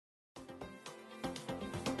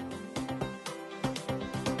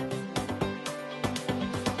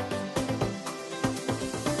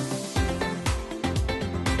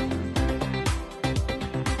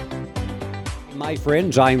my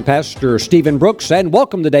friends. I'm Pastor Stephen Brooks, and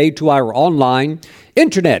welcome today to our online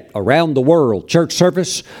Internet Around the World church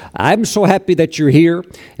service. I'm so happy that you're here,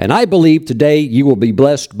 and I believe today you will be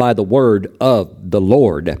blessed by the word of the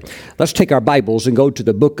Lord. Let's take our Bibles and go to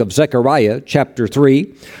the book of Zechariah, chapter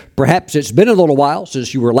 3. Perhaps it's been a little while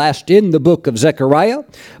since you were last in the book of Zechariah,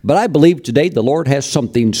 but I believe today the Lord has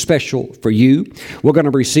something special for you. We're going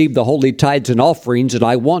to receive the holy tithes and offerings, and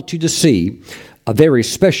I want you to see a very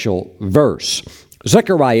special verse.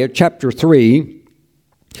 Zechariah chapter 3,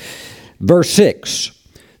 verse 6.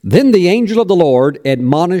 Then the angel of the Lord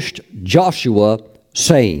admonished Joshua,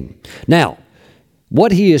 saying. Now,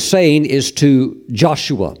 what he is saying is to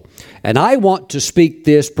Joshua, and I want to speak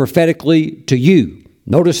this prophetically to you.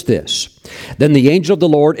 Notice this. Then the angel of the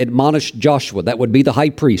Lord admonished Joshua, that would be the high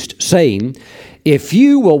priest, saying, if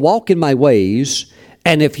you will walk in my ways,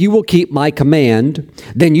 and if you will keep my command,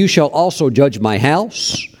 then you shall also judge my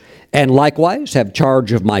house, and likewise have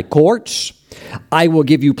charge of my courts. I will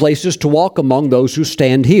give you places to walk among those who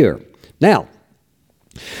stand here. Now,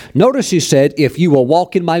 notice he said, if you will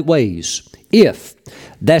walk in my ways. If,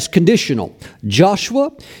 that's conditional.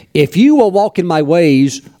 Joshua, if you will walk in my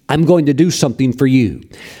ways, I'm going to do something for you.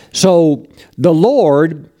 So the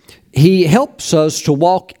Lord, he helps us to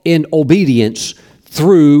walk in obedience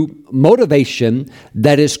through motivation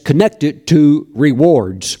that is connected to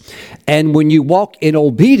rewards. And when you walk in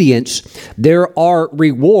obedience, there are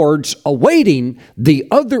rewards awaiting the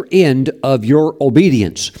other end of your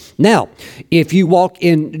obedience. Now, if you walk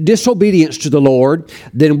in disobedience to the Lord,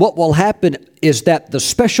 then what will happen is that the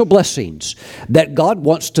special blessings that God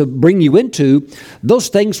wants to bring you into, those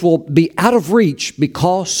things will be out of reach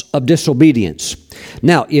because of disobedience.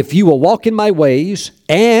 Now, if you will walk in my ways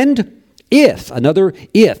and another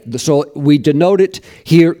if. So we denote it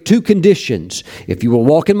here, two conditions. If you will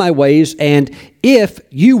walk in my ways, and if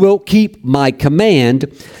you will keep my command,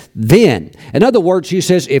 then. In other words, he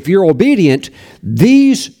says, if you're obedient,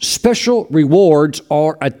 these special rewards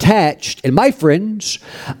are attached. And my friends,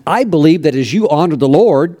 I believe that as you honor the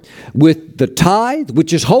Lord with the tithe,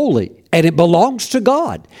 which is holy, and it belongs to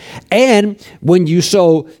God. And when you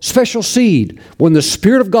sow special seed, when the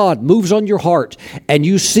Spirit of God moves on your heart and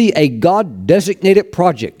you see a God-designated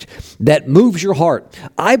project that moves your heart,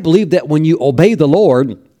 I believe that when you obey the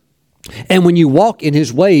Lord and when you walk in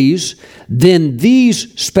His ways, then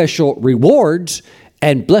these special rewards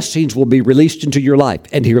and blessings will be released into your life.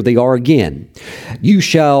 And here they are again. You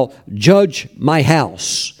shall judge my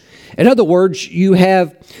house. In other words, you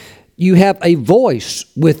have a voice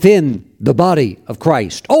within the body of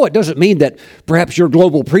Christ. Oh, it doesn't mean that perhaps you're a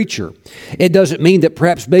global preacher. It doesn't mean that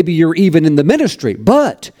perhaps maybe you're even in the ministry.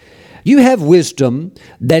 But you have wisdom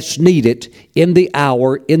that's needed in the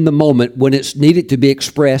hour, in the moment when it's needed to be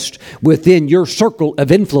expressed within your circle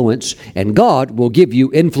of influence, and God will give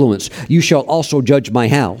you influence. You shall also judge my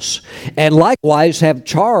house, and likewise have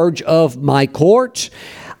charge of my courts.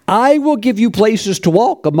 I will give you places to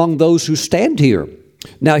walk among those who stand here.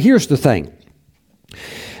 Now, here's the thing.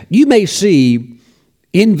 You may see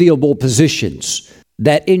enviable positions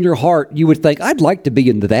that in your heart you would think, I'd like to be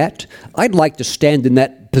into that. I'd like to stand in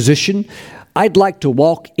that position. I'd like to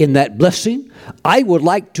walk in that blessing. I would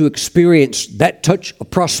like to experience that touch of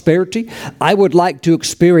prosperity. I would like to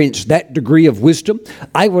experience that degree of wisdom.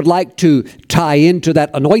 I would like to tie into that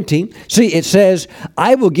anointing. See, it says,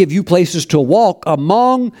 I will give you places to walk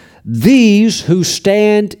among these who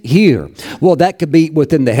stand here. Well, that could be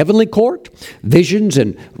within the heavenly court, visions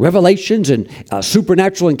and revelations and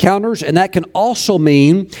supernatural encounters. And that can also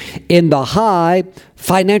mean in the high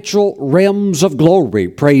financial realms of glory.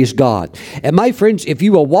 Praise God. And my friends, if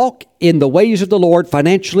you will walk in the ways of the Lord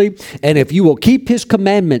financially, and if you will keep His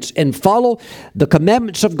commandments and follow the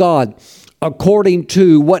commandments of God according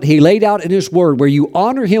to what He laid out in His Word, where you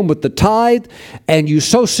honor Him with the tithe and you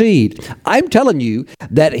sow seed, I'm telling you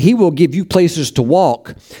that He will give you places to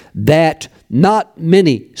walk that not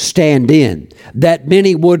many stand in, that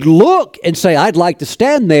many would look and say, I'd like to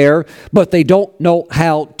stand there, but they don't know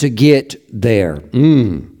how to get there.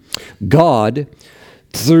 God,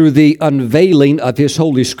 through the unveiling of His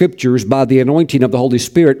Holy Scriptures by the anointing of the Holy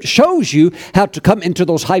Spirit, shows you how to come into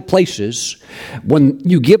those high places when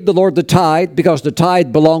you give the Lord the tithe, because the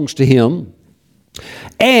tithe belongs to Him,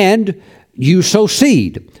 and you sow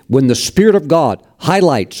seed when the Spirit of God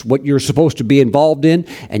highlights what you're supposed to be involved in,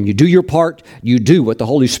 and you do your part. You do what the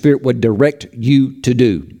Holy Spirit would direct you to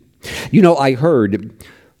do. You know, I heard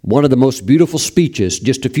one of the most beautiful speeches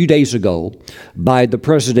just a few days ago by the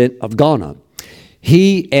president of Ghana.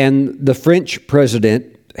 He and the French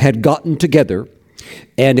president had gotten together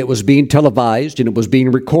and it was being televised and it was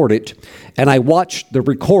being recorded. And I watched the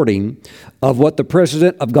recording of what the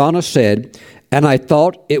president of Ghana said, and I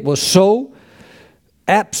thought it was so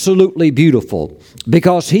absolutely beautiful,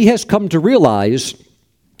 because he has come to realize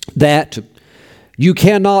that you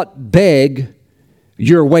cannot beg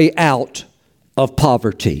your way out of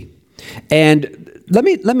poverty. And let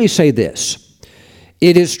me say this.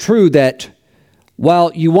 It is true that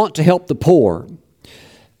while you want to help the poor,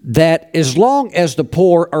 that as long as the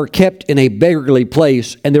poor are kept in a beggarly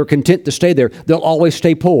place and they're content to stay there, they'll always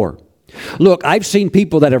stay poor. Look, I've seen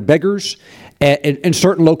people that are beggars in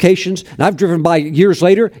certain locations, and I've driven by years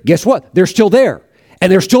later. Guess what? They're still there,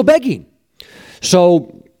 and they're still begging.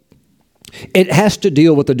 So it has to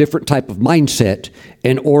deal with a different type of mindset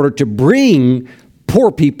in order to bring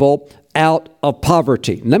poor people out of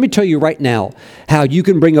poverty. Let me tell you right now how you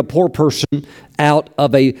can bring a poor person out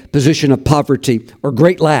of a position of poverty or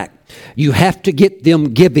great lack. You have to get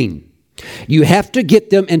them giving. You have to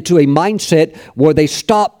get them into a mindset where they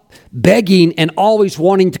stop begging and always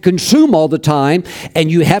wanting to consume all the time,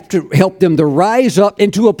 and you have to help them to rise up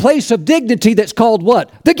into a place of dignity that's called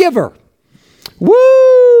what? The giver.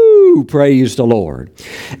 Woo! Praise the Lord.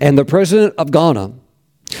 And the president of Ghana,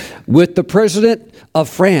 with the president of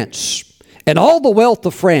France, and all the wealth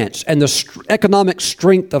of France, and the economic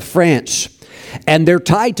strength of France, and they're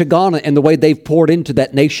tied to Ghana in the way they've poured into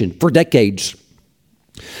that nation for decades.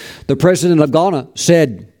 The president of Ghana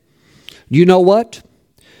said, you know what?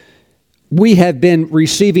 We have been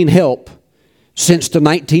receiving help since the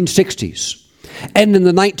 1960s. And in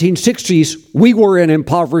the 1960s, we were an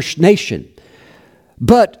impoverished nation.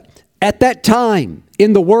 But at that time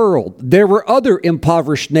in the world, there were other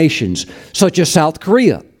impoverished nations, such as South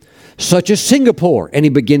Korea, such as Singapore, and he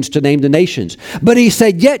begins to name the nations. But he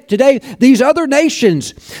said, yet today, these other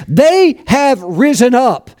nations, they have risen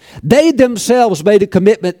up. They themselves made a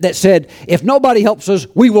commitment that said, if nobody helps us,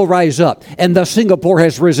 we will rise up. And thus Singapore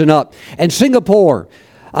has risen up. And Singapore,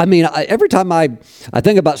 every time I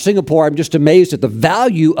think about Singapore, I'm just amazed at the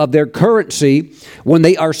value of their currency when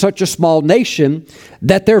they are such a small nation,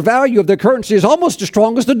 that their value of their currency is almost as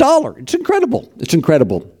strong as the dollar. It's incredible. It's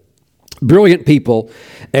incredible. Brilliant people,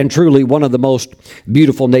 and truly one of the most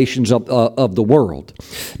beautiful nations of the world.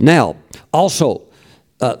 Now, also,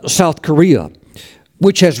 South Korea,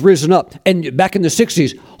 which has risen up. And back in the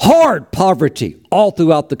 60s, hard poverty all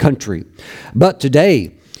throughout the country. But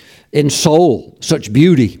today, in Seoul, such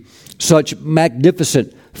beauty, such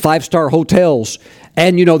magnificent 5-star hotels.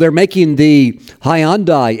 And, they're making the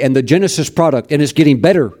Hyundai and the Genesis product, and it's getting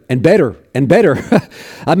better and better and better.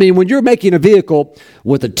 When you're making a vehicle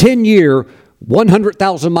with a 10-year,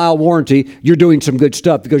 100,000-mile warranty, you're doing some good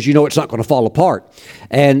stuff, because it's not going to fall apart.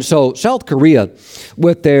 And so South Korea,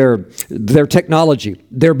 with their technology,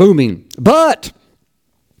 they're booming. But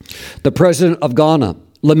the president of Ghana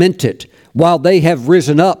lamented, while they have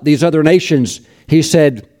risen up, these other nations, he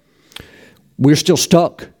said, we're still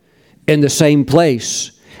stuck in the same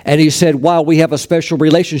place. And he said, while we have a special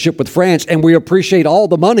relationship with France and we appreciate all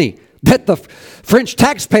the money that the French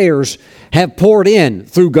taxpayers have poured in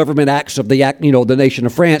through government acts of the nation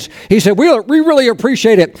of France, he said, we really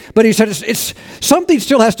appreciate it. But he said, it's something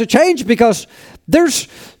still has to change, because there's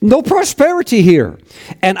no prosperity here.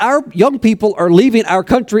 And our young people are leaving our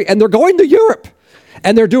country and they're going to Europe.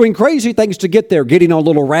 And they're doing crazy things to get there, getting on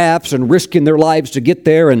little rafts and risking their lives to get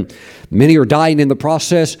there. And many are dying in the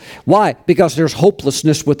process. Why? Because there's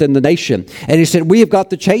hopelessness within the nation. And he said, we have got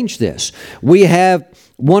to change this. We have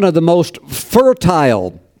one of the most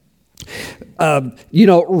fertile,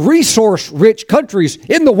 resource-rich countries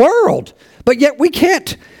in the world. But yet we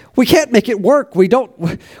can't make it work.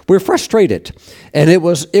 We're frustrated. And it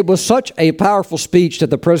was such a powerful speech that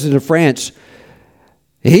the president of France,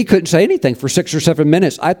 he couldn't say anything for 6 or 7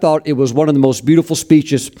 minutes. I thought it was one of the most beautiful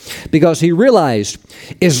speeches, because he realized,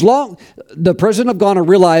 the president of Ghana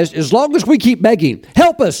realized, as long as we keep begging,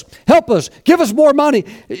 help us, give us more money,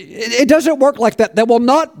 it doesn't work like that. That will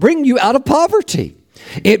not bring you out of poverty.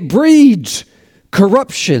 It breeds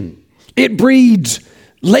corruption. It breeds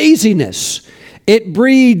laziness. It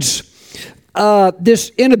breeds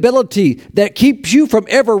this inability that keeps you from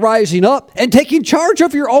ever rising up and taking charge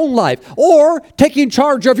of your own life, or taking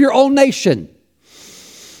charge of your own nation.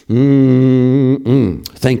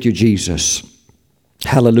 Thank you, Jesus.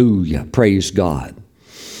 Hallelujah. Praise God.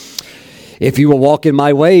 If you will walk in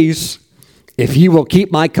my ways, if you will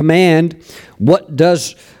keep my command, what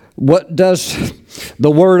does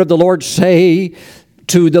the word of the Lord say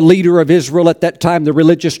to the leader of Israel at that time, the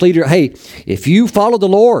religious leader? Hey, if you follow the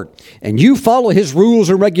Lord and you follow his rules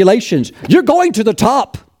and regulations, you're going to the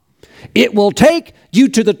top. It will take you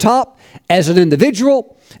to the top, as an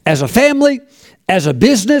individual, as a family, as a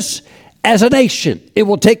business, as a nation. It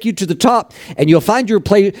will take you to the top, and you'll find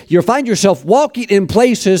yourself walking in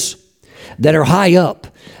places that are high up,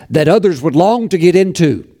 that others would long to get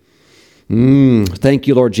into. Thank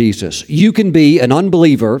you, Lord Jesus. You can be an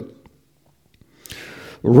unbeliever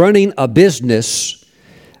running a business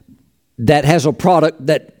that has a product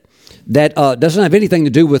that doesn't have anything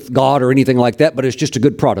to do with God or anything like that, but it's just a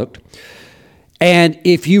good product. And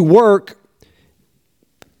if you work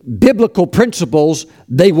biblical principles,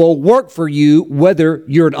 they will work for you whether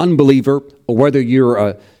you're an unbeliever or whether you're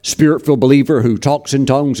a Spirit-filled believer who talks in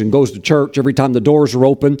tongues and goes to church every time the doors are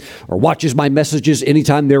open or watches my messages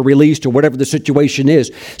anytime they're released or whatever the situation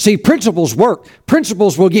is. See, principles work.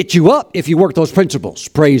 Principles will get you up if you work those principles.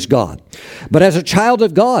 Praise God. But as a child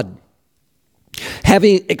of God,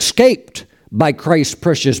 having escaped by Christ's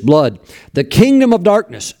precious blood the kingdom of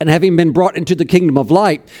darkness and having been brought into the kingdom of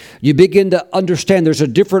light, you begin to understand there's a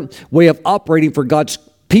different way of operating for God's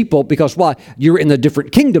people, because why? You're in a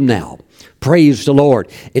different kingdom now. Praise the Lord.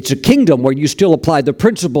 It's a kingdom where you still apply the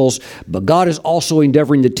principles, but God is also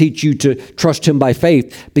endeavoring to teach you to trust Him by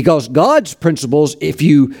faith, because God's principles, if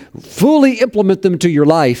you fully implement them to your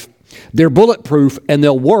life, they're bulletproof and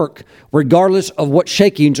they'll work regardless of what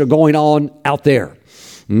shakings are going on out there.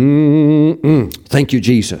 Thank you,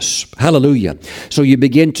 Jesus. Hallelujah. So you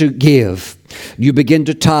begin to give. You begin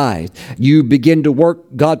to tithe. You begin to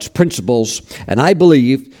work God's principles. And I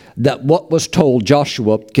believe that what was told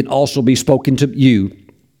Joshua can also be spoken to you,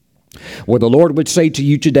 where the Lord would say to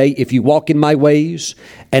you today, if you walk in my ways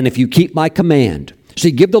and if you keep my command.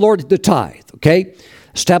 See, give the Lord the tithe, okay?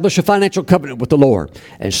 Establish a financial covenant with the Lord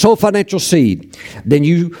and sow financial seed. Then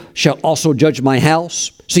you shall also judge my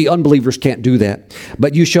house. See, unbelievers can't do that.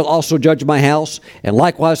 But you shall also judge my house and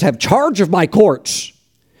likewise have charge of my courts.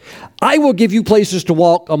 I will give you places to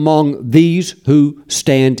walk among these who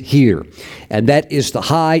stand here. And that is the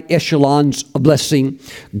high echelons of blessing.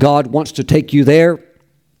 God wants to take you there.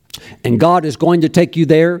 And God is going to take you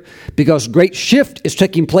there because great shift is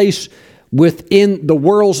taking place within the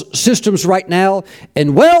world's systems right now,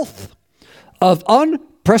 and wealth of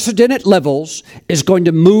unprecedented levels is going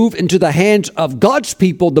to move into the hands of God's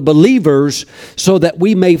people, the believers, so that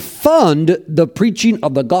we may fund the preaching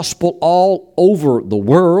of the gospel all over the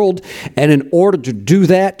world. And in order to do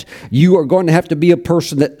that, you are going to have to be a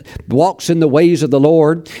person that walks in the ways of the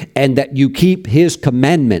Lord, and that you keep His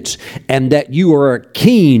commandments, and that you are a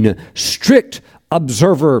keen, strict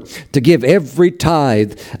observer to give every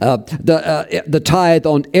tithe, the tithe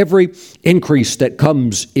on every increase that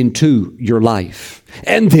comes into your life.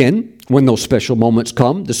 And then, when those special moments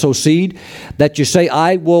come to sow seed, that you say,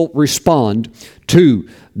 I will respond to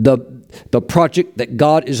the project that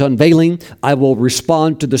God is unveiling. I will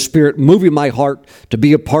respond to the Spirit moving my heart to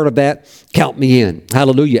be a part of that. Count me in.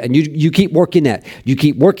 Hallelujah. And you keep working that. You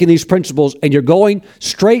keep working these principles, and you're going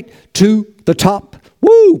straight to the top.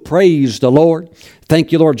 Woo! Praise the Lord.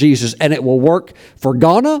 Thank you, Lord Jesus. And it will work for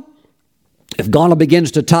Ghana. If Ghana begins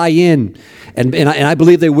to tie in, and I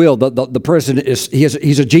believe they will, the president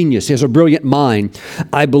he's a genius. He has a brilliant mind.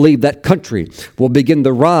 I believe that country will begin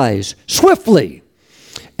to rise swiftly.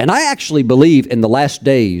 And I actually believe in the last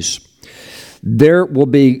days there will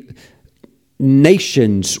be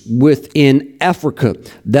nations within Africa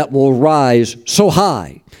that will rise so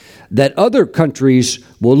high that other countries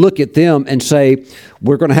will look at them and say,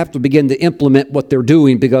 we're going to have to begin to implement what they're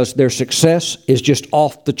doing because their success is just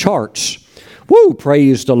off the charts. Woo,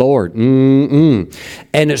 praise the Lord. And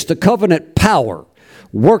it's the covenant power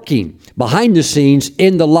working behind the scenes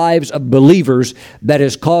in the lives of believers that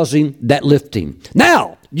is causing that lifting.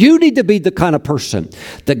 Now, you need to be the kind of person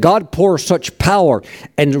that God pours such power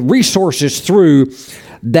and resources through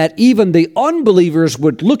that even the unbelievers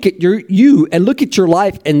would look at you and look at your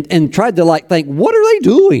life and try to think, what are they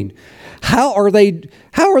doing? How are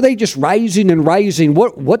they just rising and rising?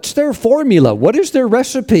 What's their formula? What is their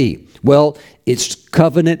recipe? Well, it's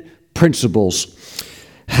covenant principles.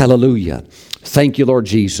 Hallelujah. Thank you, Lord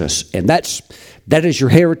Jesus. And that is your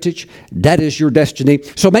heritage. That is your destiny.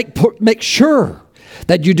 So make sure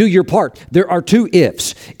that you do your part. There are two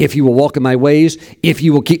ifs. If you will walk in my ways, if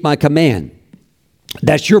you will keep my command.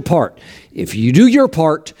 That's your part. If you do your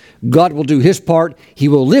part, God will do His part. He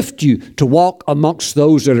will lift you to walk amongst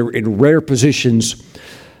those that are in rare positions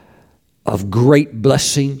of great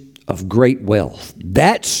blessing, of great wealth.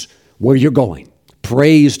 That's where you're going.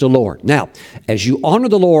 Praise the Lord. Now, as you honor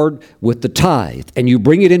the Lord with the tithe and you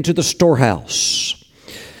bring it into the storehouse,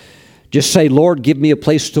 just say, Lord, give me a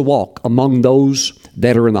place to walk among those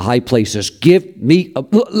that are in the high places.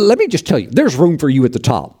 Let me just tell you, there's room for you at the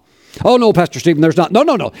top. Oh, no, Pastor Stephen, there's not.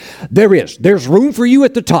 No. There is. There's room for you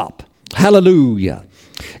at the top. Hallelujah.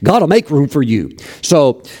 God will make room for you.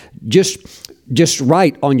 So just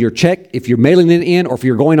write on your check, if you're mailing it in or if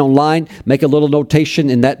you're going online, make a little notation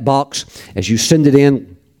in that box as you send it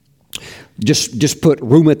in. Just put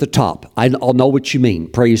room at the top. I'll know what you mean.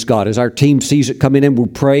 Praise God. As our team sees it coming in, we'll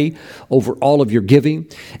pray over all of your giving,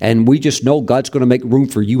 and we just know God's going to make room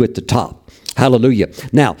for you at the top. Hallelujah.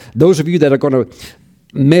 Now, those of you that are going to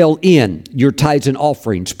mail in your tithes and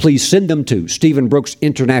offerings, please send them to Stephen Brooks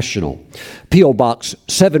International, P.O. Box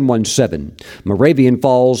 717, Moravian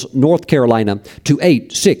Falls, North Carolina,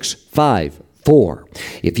 28654.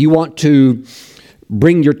 If you want to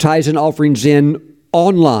bring your tithes and offerings in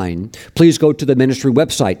online, please go to the ministry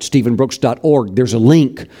website, stephenbrooks.org. There's a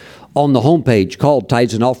link on the homepage called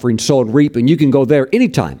Tithes and Offerings, Sow and Reap, and you can go there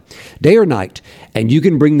anytime, day or night, and you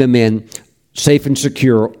can bring them in safe and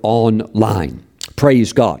secure online.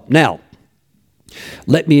 Praise God. Now,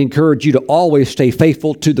 let me encourage you to always stay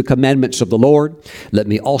faithful to the commandments of the Lord. Let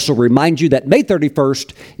me also remind you that May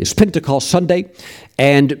 31st is Pentecost Sunday,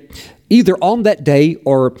 and either on that day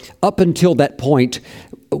or up until that point,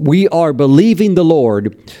 we are believing the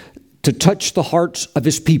Lord to touch the hearts of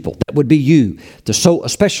His people. That would be you, to sow a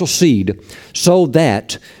special seed so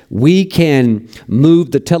that we can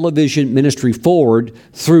move the television ministry forward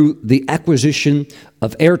through the acquisition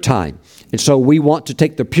of airtime. And so we want to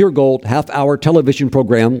take the Pure Gold half-hour television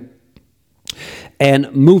program and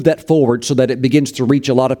move that forward so that it begins to reach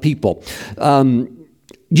a lot of people.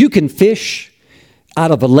 You can fish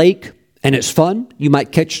out of a lake, and it's fun. You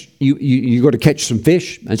might catch, you go to catch some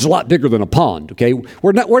fish. It's a lot bigger than a pond, okay?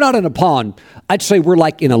 We're not in a pond. I'd say we're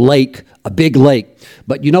like in a lake, a big lake.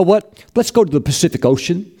 But you know what? Let's go to the Pacific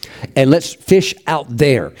Ocean, and let's fish out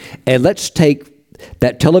there. And let's take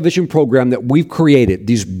that television program that we've created,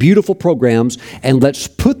 these beautiful programs, and let's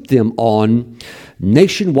put them on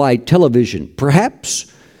nationwide television. Perhaps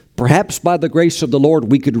by the grace of the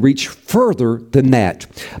Lord, we could reach further than that.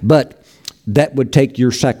 But that would take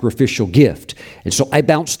your sacrificial gift. And so I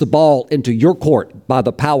bounce the ball into your court by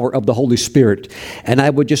the power of the Holy Spirit. And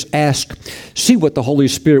I would just ask, see what the Holy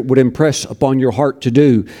Spirit would impress upon your heart to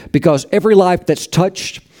do. Because every life that's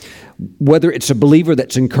touched, whether it's a believer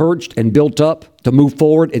that's encouraged and built up to move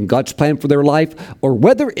forward in God's plan for their life, or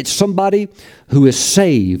whether it's somebody who is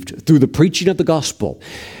saved through the preaching of the gospel,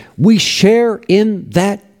 we share in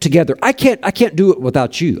that together. I can't do it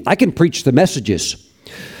without you. I can preach the messages,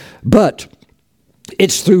 but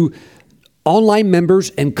it's through online members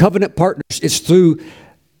and covenant partners. It's through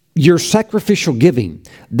your sacrificial giving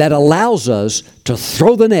that allows us to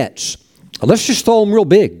throw the nets. Let's just throw them real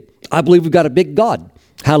big. I believe we've got a big God.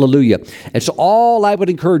 Hallelujah. And so all I would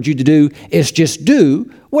encourage you to do is just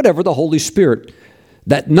do whatever the Holy Spirit,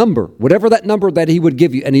 whatever that number that He would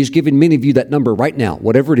give you, and He's giving many of you that number right now,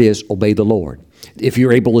 whatever it is, obey the Lord. If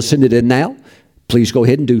you're able to send it in now, please go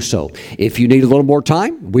ahead and do so. If you need a little more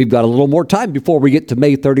time, we've got a little more time before we get to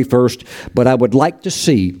May 31st, but I would like to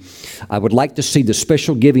see the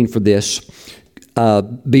special giving for this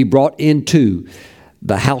be brought into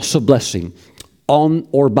the house of blessing on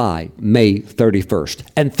or by May 31st.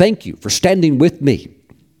 And thank you for standing with me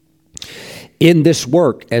in this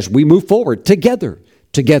work as we move forward together.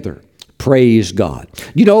 Praise God.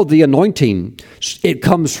 You know, the anointing, it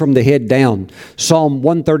comes from the head down. Psalm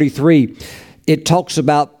 133, it talks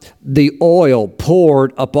about the oil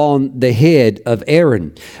poured upon the head of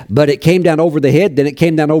Aaron. But it came down over the head, then it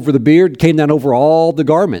came down over the beard, came down over all the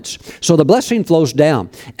garments. So the blessing flows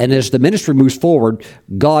down. And as the ministry moves forward,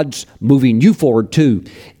 God's moving you forward too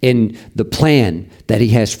in the plan that He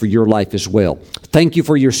has for your life as well. Thank you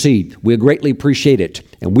for your seed. We greatly appreciate it.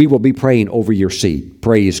 And we will be praying over your seed.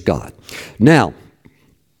 Praise God. Now,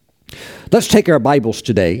 let's take our Bibles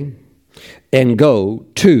today and go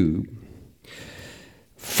to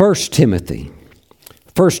 1 Timothy.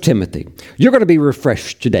 You're going to be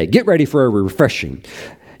refreshed today. Get ready for a refreshing.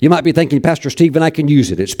 You might be thinking, Pastor Stephen, I can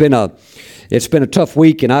use it. It's been a tough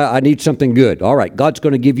week and I need something good. All right, God's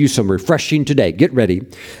going to give you some refreshing today. Get ready.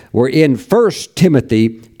 We're in 1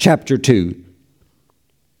 Timothy chapter 2.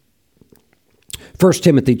 1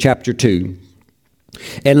 Timothy chapter 2.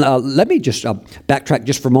 And let me just backtrack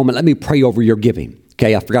just for a moment. Let me pray over your giving.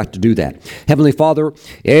 Okay, I forgot to do that. Heavenly Father,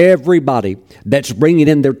 everybody that's bringing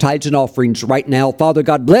in their tithes and offerings right now, Father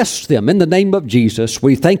God, bless them in the name of Jesus.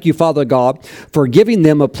 We thank you, Father God, for giving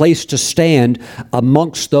them a place to stand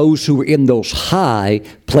amongst those who are in those high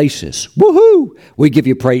places. Woohoo! We give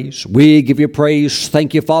you praise. We give you praise.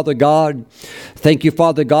 Thank you, Father God. Thank you,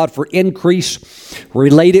 Father God, for increase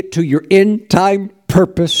related to your end time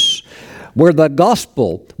purpose. where the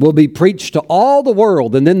gospel will be preached to all the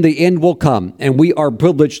world, and then the end will come. And we are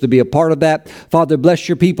privileged to be a part of that. Father, bless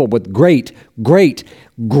your people with great, great,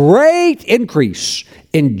 great increase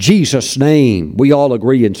in Jesus' name. We all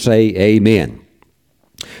agree and say amen.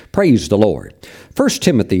 Praise the Lord. 1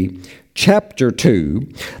 Timothy chapter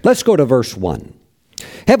 2, let's go to verse 1.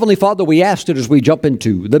 Heavenly Father, we ask that as we jump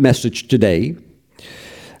into the message today,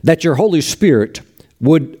 that your Holy Spirit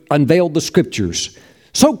would unveil the Scriptures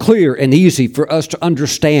so clear and easy for us to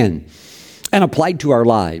understand and apply to our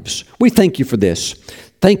lives. We thank you for this.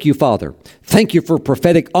 Thank you, Father. Thank you for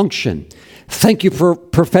prophetic unction. Thank you for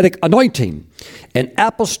prophetic anointing and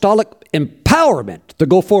apostolic empowerment to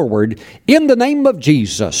go forward. In the name of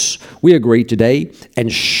Jesus, we agree today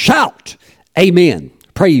and shout, amen.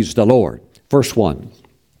 Praise the Lord. Verse 1.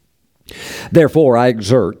 Therefore I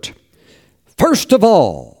exhort, first of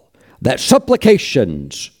all, that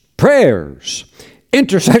supplications, prayers,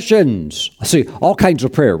 intercessions, I see all kinds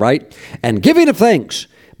of prayer, right? And giving of thanks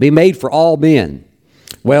be made for all men.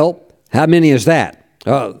 Well, how many is that?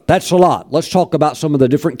 That's a lot. Let's talk about some of the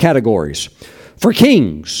different categories. For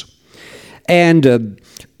kings. And,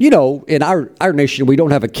 in our nation, we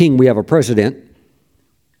don't have a king, we have a president.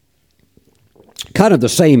 Kind of the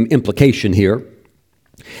same implication here.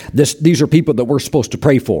 These are people that we're supposed to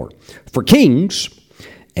pray for. For kings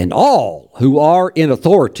and all who are in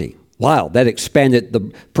authority. Wow, that expanded the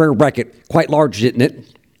prayer bracket quite large, didn't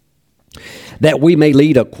it? That we may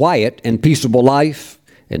lead a quiet and peaceable life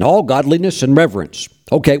in all godliness and reverence.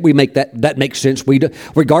 Okay, we make that makes sense.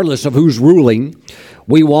 Regardless of who's ruling,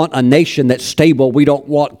 we want a nation that's stable. We don't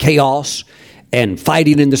want chaos and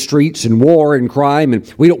fighting in the streets and war and crime,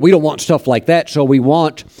 and we don't want stuff like that. So we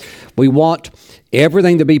want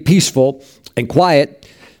everything to be peaceful and quiet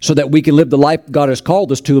so that we can live the life God has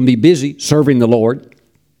called us to and be busy serving the Lord.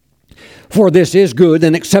 For this is good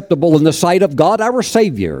and acceptable in the sight of God our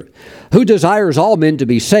Savior, who desires all men to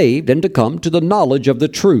be saved and to come to the knowledge of the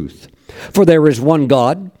truth. For there is one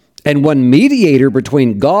God and one mediator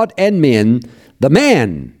between God and men, the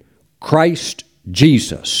man, Christ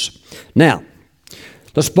Jesus. Now,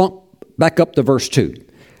 let's bump back up to verse 2.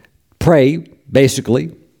 Pray,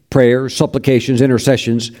 basically, prayers, supplications,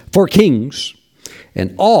 intercessions for kings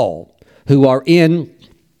and all who are in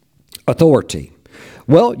authority.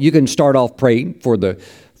 Well, you can start off praying for the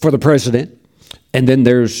president, and then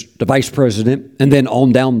there's the vice president, and then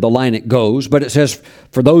on down the line it goes. But it says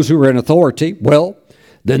for those who are in authority, well,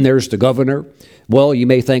 then there's the governor. Well, you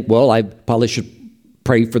may think, well, I probably should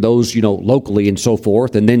pray for those, locally and so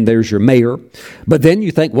forth. And then there's your mayor. But then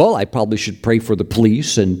you think, well, I probably should pray for the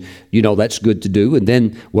police, and, that's good to do. And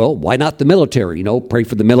then, well, why not the military? Pray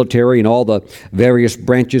for the military and all the various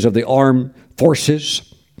branches of the armed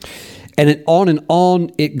forces. And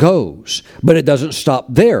on it goes. But it doesn't stop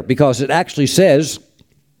there, because it actually says,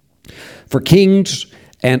 for kings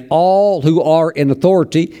and all who are in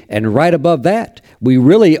authority. And right above that, we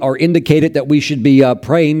really are indicated that we should be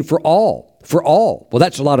praying for all. For all. Well,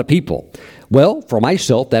 that's a lot of people. Well, for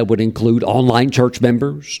myself, that would include online church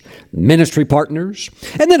members, ministry partners,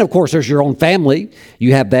 and then, of course, there's your own family.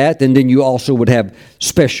 You have that, and then you also would have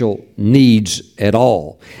special needs at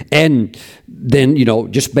all. And then,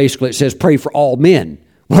 just basically it says pray for all men.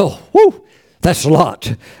 Well, that's a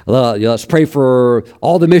lot. Let's pray for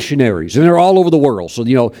all the missionaries, and they're all over the world. So,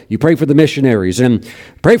 you pray for the missionaries and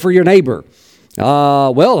pray for your neighbor.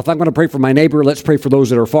 Well, if I'm going to pray for my neighbor, let's pray for those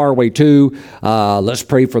that are far away too. Let's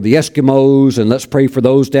pray for the Eskimos, and let's pray for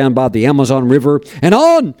those down by the Amazon River, and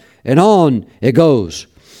on it goes.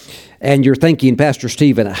 And you're thinking, Pastor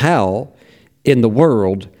Stephen, how in the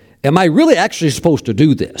world am I really actually supposed to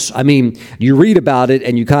do this? I mean, you read about it,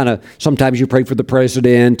 and you sometimes you pray for the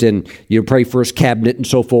president, and you pray for his cabinet and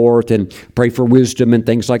so forth, and pray for wisdom and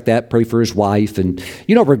things like that, pray for his wife, and,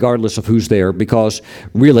 regardless of who's there, because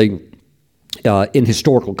really, in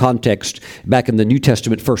historical context, back in the New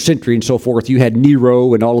Testament, first century and so forth, you had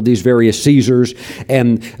Nero and all of these various Caesars,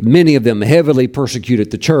 and many of them heavily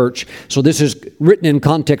persecuted the church. So this is written in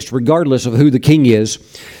context regardless of who the king is.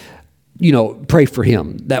 Pray for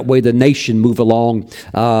him. That way the nation move along,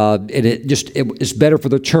 and it's better for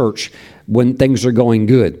the church when things are going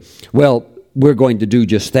good. Well, we're going to do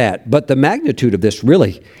just that. But the magnitude of this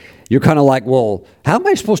really, you're kind of like, well, how am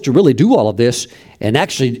I supposed to really do all of this? And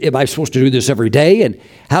actually, am I supposed to do this every day? And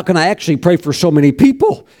how can I actually pray for so many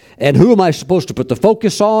people? And who am I supposed to put the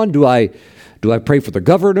focus on? Do I pray for the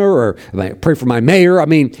governor, or am I pray for my mayor? I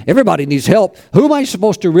mean, everybody needs help. Who am I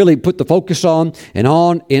supposed to really put the focus on? And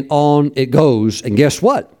on it goes. And guess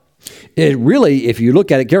what? It really, if you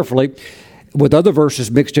look at it carefully, with other verses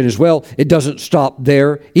mixed in as well, it doesn't stop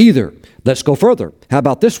there either. Let's go further. How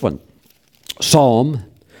about this one? Psalm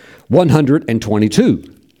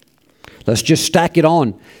 122. Let's just stack it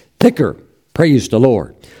on thicker. Praise the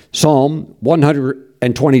Lord. Psalm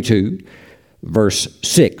 122, verse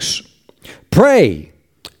 6. Pray.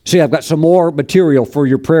 See, I've got some more material for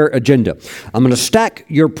your prayer agenda. I'm going to stack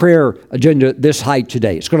your prayer agenda this height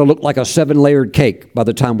today. It's going to look like a 7-layered cake by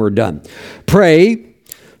the time we're done. Pray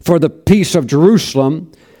for the peace of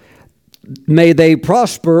Jerusalem. May they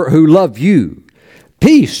prosper who love you.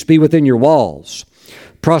 Peace be within your walls.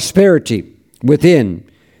 Prosperity within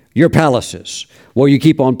your palaces. Well, you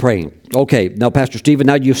keep on praying. Okay, now, Pastor Stephen,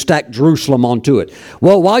 now you've stacked Jerusalem onto it.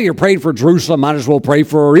 Well, while you're praying for Jerusalem, might as well pray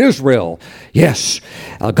for Israel. Yes,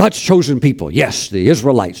 God's chosen people. Yes, the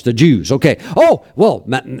Israelites, the Jews. Okay. Oh, well,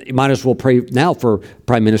 you might as well pray now for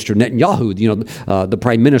Prime Minister Netanyahu, the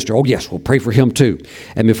Prime Minister. Oh, yes, we'll pray for him too.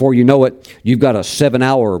 And before you know it, you've got a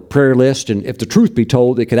 7-hour prayer list. And if the truth be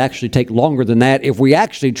told, it could actually take longer than that if we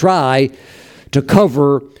actually try to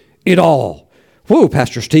cover it all. Whoa,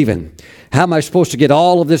 Pastor Stephen, how am I supposed to get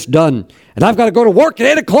all of this done? And I've got to go to work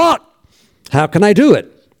at 8 o'clock. How can I do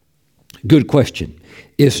it? Good question,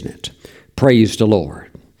 isn't it? Praise the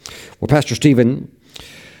Lord. Well, Pastor Stephen,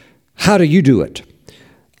 how do you do it?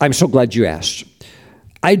 I'm so glad you asked.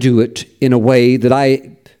 I do it in a way that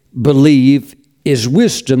I believe is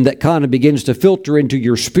wisdom that kind of begins to filter into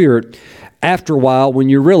your spirit after a while when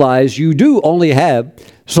you realize you do only have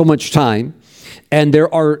so much time. And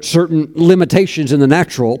there are certain limitations in the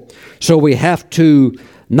natural, so we have to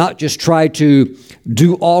not just try to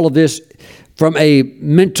do all of this from a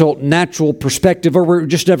mental, natural perspective, or we're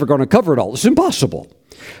just never going to cover it all. It's impossible.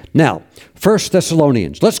 Now, 1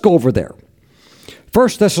 Thessalonians, let's go over there. 1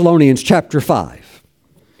 Thessalonians chapter 5.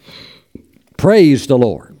 Praise the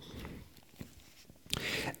Lord.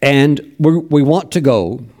 And we want to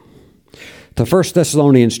go to 1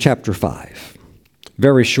 Thessalonians chapter 5.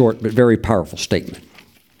 Very short, but very powerful statement.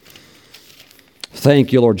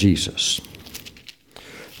 Thank you, Lord Jesus.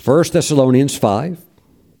 1 Thessalonians 5,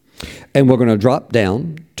 and we're going to drop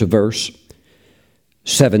down to verse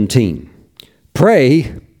 17.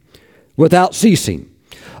 Pray without ceasing.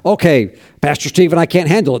 Okay, Pastor Stephen, I can't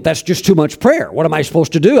handle it. That's just too much prayer. What am I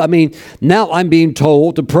supposed to do? I mean, now I'm being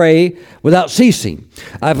told to pray without ceasing.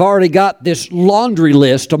 I've already got this laundry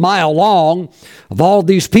list a mile long of all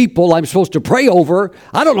these people I'm supposed to pray over.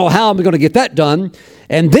 I don't know how I'm going to get that done.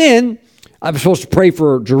 And then I'm supposed to pray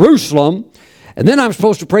for Jerusalem. And then I'm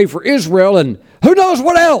supposed to pray for Israel and who knows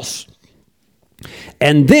what else.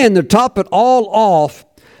 And then to top it all off,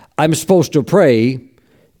 I'm supposed to pray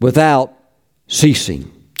without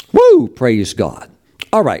ceasing. Woo! Praise God.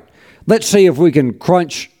 All right. Let's see if we can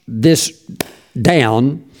crunch this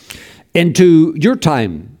down into your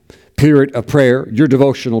time period of prayer, your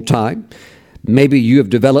devotional time. Maybe you have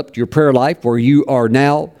developed your prayer life where you are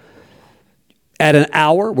now at an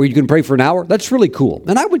hour where you can pray for an hour. That's really cool.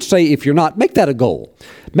 And I would say if you're not, make that a goal.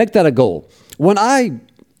 Make that a goal. When I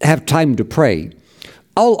have time to pray,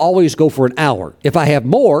 I'll always go for an hour. If I have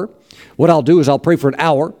more, what I'll do is I'll pray for an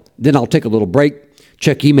hour, then I'll take a little break,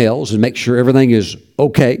 check emails and make sure everything is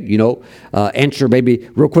okay, answer maybe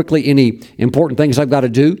real quickly any important things I've got to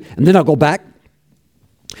do, and then I'll go back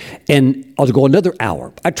and I'll go another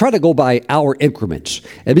hour. I try to go by hour increments.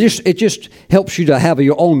 It just helps you to have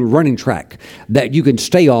your own running track that you can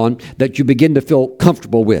stay on, that you begin to feel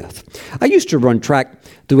comfortable with. I used to run track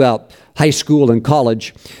throughout high school and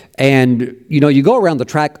college, and you go around the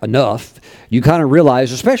track enough, you kind of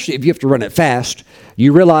realize, especially if you have to run it fast,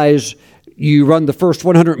 you realize you run the first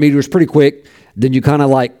 100 meters pretty quick, then you kind of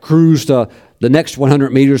like cruise the next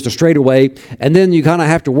 100 meters, the straightaway, and then you kind of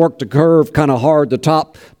have to work the curve kind of hard, the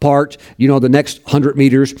top part, the next 100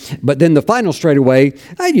 meters. But then the final straightaway,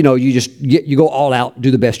 you go all out,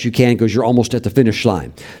 do the best you can because you're almost at the finish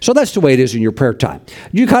line. So that's the way it is in your prayer time.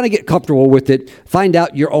 You kind of get comfortable with it, find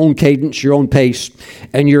out your own cadence, your own pace,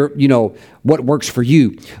 and what works for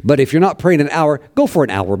you. But if you're not praying an hour, go for an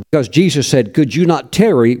hour because Jesus said, "Could you not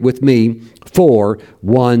tarry with me for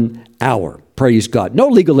 1 hour?" Praise God. No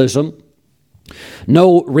legalism.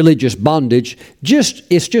 No religious bondage.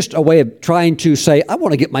 It's just a way of trying to say, I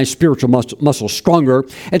want to get my spiritual muscle stronger.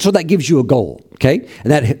 And so that gives you a goal, okay?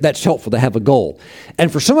 And that's helpful to have a goal. And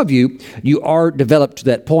for some of you, you are developed to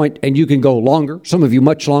that point and you can go longer. Some of you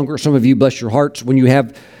much longer. Some of you, bless your hearts, when you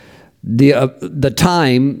have the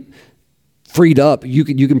time freed up, you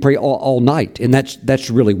can pray all night. And that's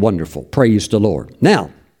really wonderful. Praise the Lord.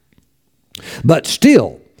 Now, but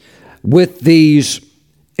still, with these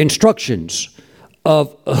instructions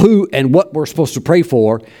of who and what we're supposed to pray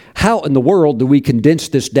for, how in the world do we condense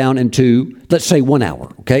this down into, let's say, 1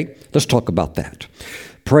 hour, okay? Let's talk about that.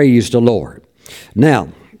 Praise the Lord. Now,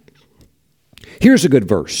 Here's a good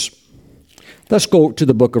verse. Let's go to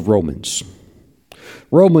the book of Romans.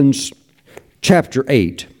 Romans chapter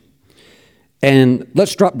 8. And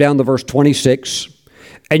let's drop down to verse 26.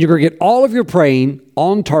 And you're going to get all of your praying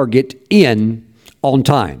on target on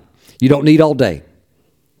time. You don't need all day.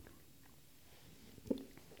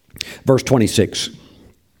 Verse 26.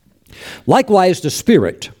 Likewise, the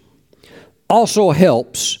Spirit also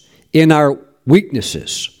helps in our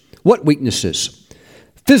weaknesses. What weaknesses?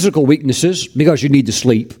 Physical weaknesses, because you need to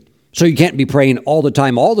sleep. So you can't be praying all the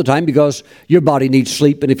time, because your body needs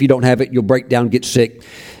sleep, and if you don't have it, you'll break down, get sick.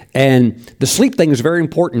 And the sleep thing is very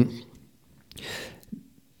important.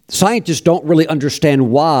 Scientists don't really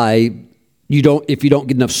understand why if you don't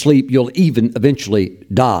get enough sleep, you'll even eventually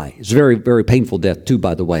die. It's a very, very painful death too,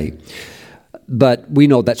 by the way. But we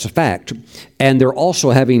know that's a fact. And they're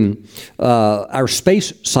also having, our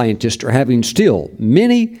space scientists are having still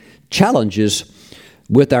many challenges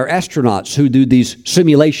with our astronauts who do these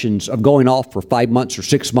simulations of going off for 5 months or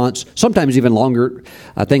 6 months, sometimes even longer.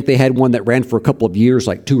 I think they had one that ran for a couple of years,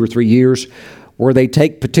 like 2 or 3 years, where they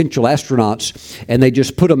take potential astronauts and they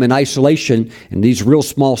just put them in isolation in these real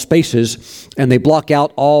small spaces, and they block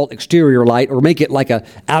out all exterior light or make it like a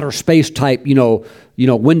outer space type,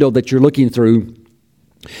 window that you're looking through.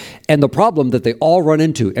 And the problem that they all run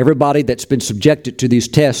into, everybody that's been subjected to these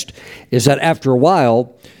tests, is that after a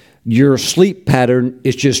while, your sleep pattern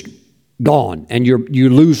is just gone, and you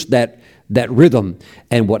lose that rhythm.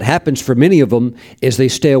 And what happens for many of them is they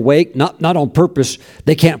stay awake, not on purpose.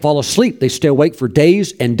 They can't fall asleep. They stay awake for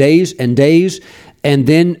days and days and days, and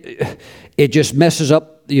then it just messes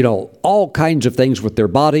up, all kinds of things with their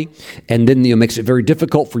body, and then makes it very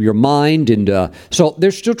difficult for your mind. And so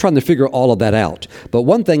they're still trying to figure all of that out. But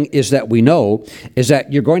one thing is that we know is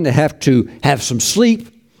that you're going to have some sleep.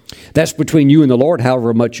 That's between you and the Lord,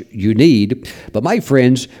 however much you need. But my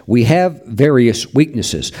friends, we have various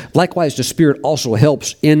weaknesses. Likewise, the Spirit also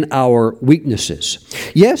helps in our weaknesses.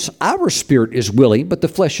 Yes, our spirit is willing, but the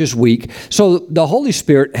flesh is weak. So the Holy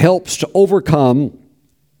Spirit helps to overcome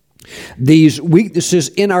these weaknesses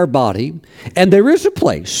in our body. And there is a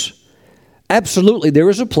place, absolutely, there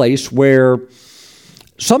is a place where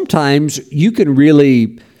sometimes you can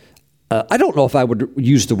really... I don't know if I would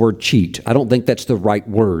use the word cheat. I don't think that's the right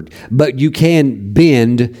word. But you can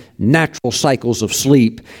bend natural cycles of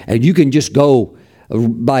sleep, and you can just go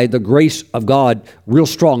by the grace of God real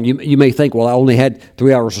strong. You may think, well, I only had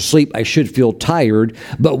 3 hours of sleep. I should feel tired.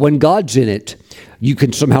 But when God's in it, you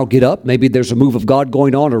can somehow get up. Maybe there's a move of God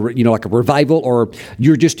going on, or like a revival, or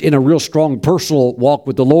you're just in a real strong personal walk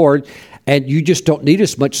with the Lord, and you just don't need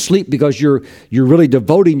as much sleep because you're really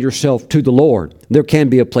devoting yourself to the Lord. There can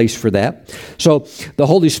be a place for that. So the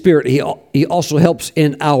Holy Spirit, He also helps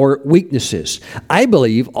in our weaknesses. I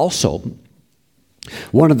believe also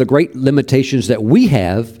one of the great limitations that we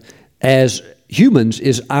have as humans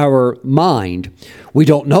is our mind. We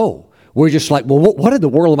don't know. We're just like, well, what in the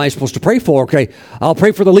world am I supposed to pray for? Okay, I'll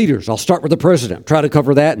pray for the leaders. I'll start with the president, try to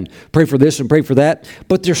cover that, and pray for this and pray for that.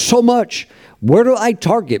 But there's so much. Where do I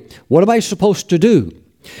target? What am I supposed to do?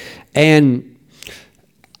 And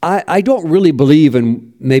I don't really believe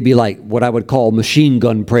in maybe like what I would call machine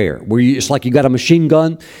gun prayer, where it's like you got a machine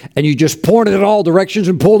gun and you just point it in all directions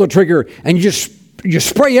and pull the trigger and you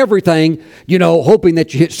spray everything, hoping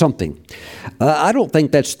that you hit something. I don't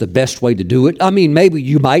think that's the best way to do it. I mean, maybe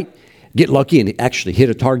you might get lucky and actually hit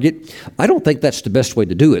a target. I don't think that's the best way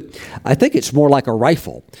to do it. I think it's more like a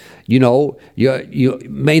rifle. You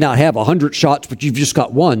may not have 100 shots, but you've just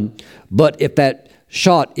got one. But if that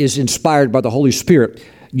shot is inspired by the Holy Spirit,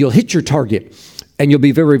 you'll hit your target and you'll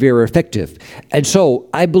be very, very effective. And so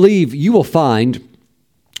I believe you will find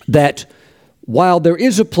that while there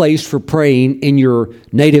is a place for praying in your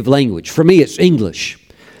native language, for me it's English,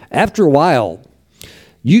 after a while,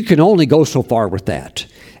 you can only go so far with that.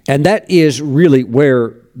 And that is really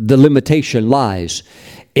where the limitation lies,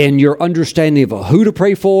 in your understanding of who to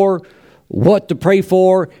pray for, what to pray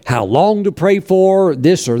for, how long to pray for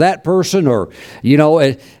this or that person, or,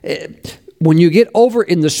 when you get over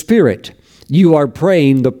in the Spirit, you are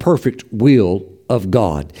praying the perfect will of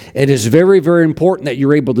God. It is very, very important that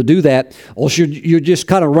you're able to do that, or you just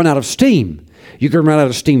kind of run out of steam. You can run out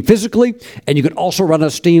of steam physically, and you can also run out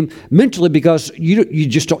of steam mentally because you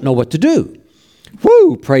just don't know what to do.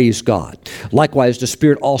 Woo! Praise God. Likewise, the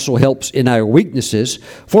Spirit also helps in our weaknesses,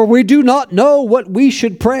 for we do not know what we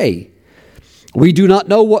should pray. We do not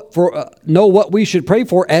know what we should pray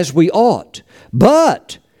for as we ought.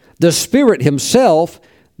 But the Spirit Himself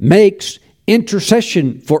makes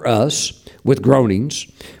intercession for us with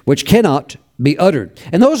groanings which cannot be uttered.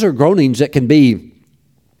 And those are groanings that can be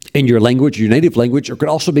in your language, your native language, or could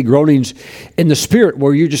also be groanings in the Spirit,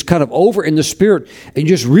 where you're just kind of over in the Spirit and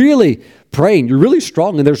you're just really praying. You're really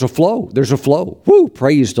strong, and there's a flow. There's a flow. Woo,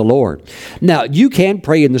 praise the Lord. Now, you can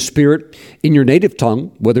pray in the Spirit in your native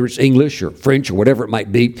tongue, whether it's English or French or whatever it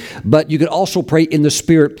might be, but you can also pray in the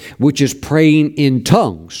Spirit, which is praying in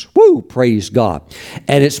tongues. Woo, praise God.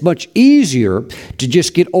 And it's much easier to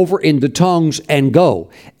just get over in the tongues and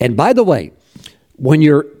go. And by the way, when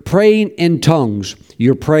you're praying in tongues,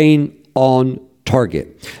 you're praying on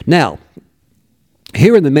target. Now,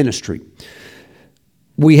 here in the ministry,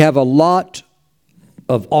 we have a lot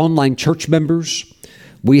of online church members.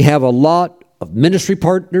 We have a lot of ministry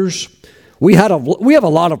partners. We have a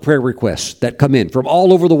lot of prayer requests that come in from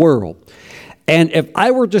all over the world. And if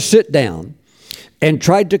I were to sit down and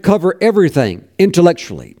tried to cover everything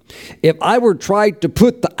intellectually, if I were tried to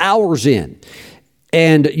put the hours in,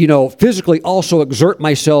 and, physically also exert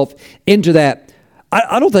myself into that,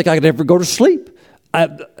 I don't think I could ever go to sleep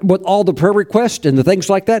with all the prayer requests and the things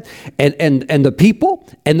like that, and the people,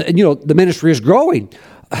 and the ministry is growing.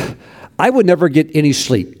 I would never get any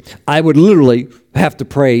sleep. I would literally have to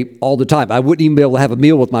pray all the time. I wouldn't even be able to have a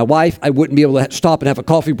meal with my wife. I wouldn't be able to stop and have a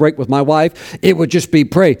coffee break with my wife. It would just be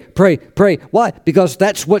pray, pray, pray. Why? Because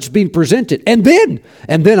that's what's being presented. And then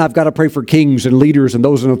I've got to pray for kings and leaders and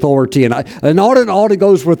those in authority, and on it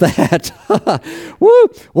goes with that. Woo!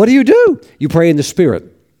 What do? You pray in the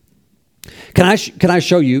Spirit. Can I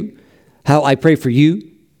show you how I pray for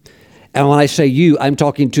you? And when I say you, I'm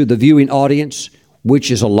talking to the viewing audience,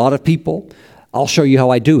 which is a lot of people. I'll show you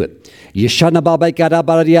how I do it.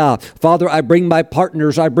 Father, I bring my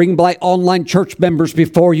partners, I bring my online church members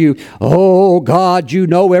before you. Oh, God, you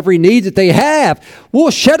know every need that they have.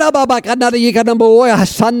 And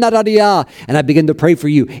I begin to pray for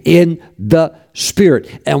you in the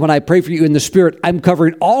Spirit. And when I pray for you in the Spirit, I'm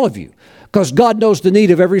covering all of you, because God knows the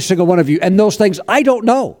need of every single one of you. And those things I don't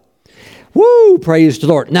know. Woo, praise the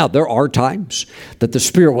Lord. Now, there are times that the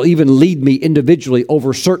Spirit will even lead me individually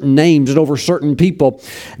over certain names and over certain people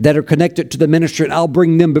that are connected to the ministry, and I'll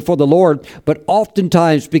bring them before the Lord. But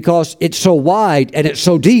oftentimes, because it's so wide and it's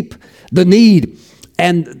so deep, the need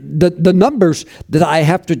and the numbers, that I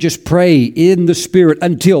have to just pray in the Spirit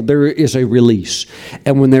until there is a release.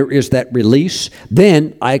 And when there is that release,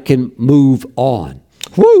 then I can move on.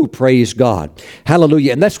 Woo, praise God.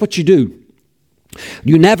 Hallelujah. And that's what you do.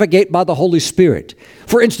 You navigate by the Holy Spirit.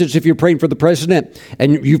 For instance, if you're praying for the president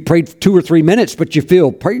and you've prayed 2 or 3 minutes, but you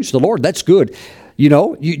feel, praise the Lord, that's good.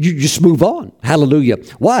 You just move on. Hallelujah.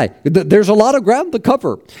 Why? There's a lot of ground to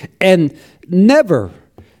cover. And never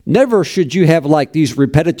should you have like these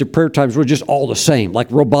repetitive prayer times where just all the same,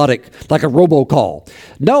 like robotic, like a robocall.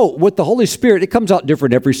 No, with the Holy Spirit, it comes out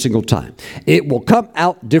different every single time. It will come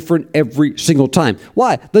out different every single time.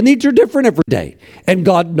 Why? The needs are different every day. And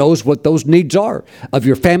God knows what those needs are of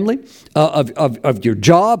your family, of your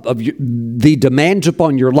job, the demands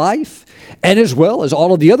upon your life, and as well as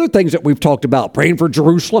all of the other things that we've talked about, praying for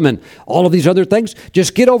Jerusalem and all of these other things.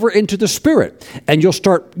 Just get over into the Spirit, and you'll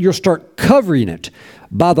start covering it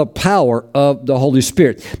by the power of the Holy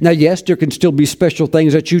Spirit. Now, yes, there can still be special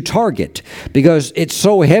things that you target because it's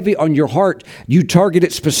so heavy on your heart. You target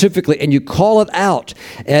it specifically and you call it out.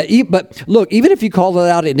 But look, even if you call it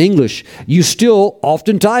out in English, you still,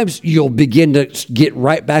 oftentimes, you'll begin to get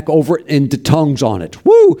right back over it into tongues on it.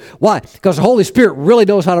 Woo! Why? Because the Holy Spirit really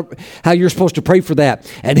knows how you're supposed to pray for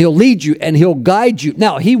that. And He'll lead you and He'll guide you.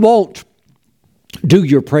 Now, He won't do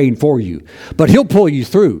your praying for you, but He'll pull you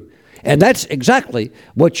through. And that's exactly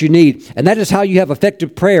what you need. And that is how you have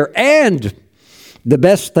effective prayer. And the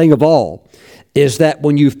best thing of all is that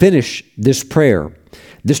when you finish this prayer,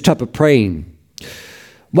 this type of praying,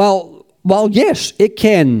 while yes, it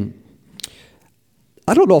can,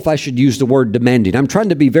 I don't know if I should use the word demanding. I'm trying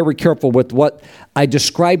to be very careful with what I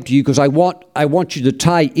describe to you, because I want you to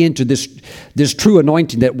tie into this true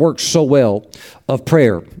anointing that works so well of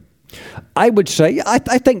prayer. I would say, I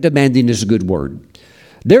think demanding is a good word.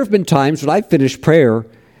 There have been times when I've finished prayer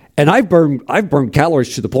and I've burned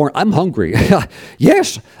calories to the point I'm hungry.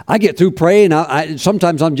 Yes, I get through praying.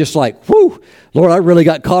 Sometimes I'm just like, whew, Lord, I really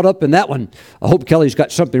got caught up in that one. I hope Kelly's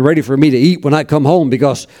got something ready for me to eat when I come home,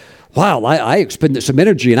 because, wow, I expended some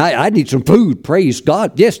energy and I need some food. Praise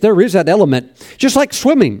God. Yes, there is that element. Just like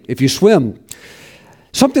swimming. If you swim,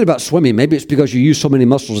 something about swimming, maybe it's because you use so many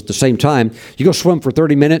muscles at the same time. You go swim for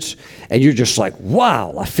 30 minutes and you're just like,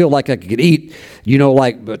 wow, I feel like I could eat,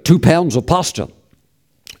 like 2 pounds of pasta.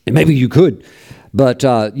 And maybe you could. But,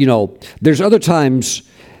 there's other times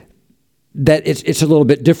that it's a little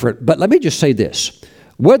bit different. But let me just say this.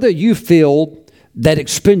 Whether you feel that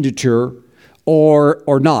expenditure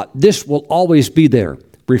or not, this will always be there.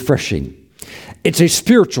 refreshing. It's a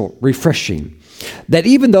spiritual refreshing. That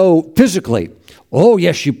even though physically, oh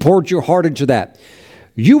yes, you poured your heart into that,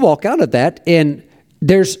 you walk out of that and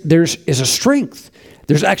there's a strength.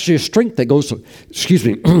 There's actually a strength that goes to,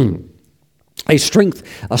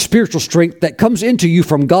 a spiritual strength that comes into you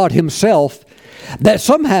from God Himself that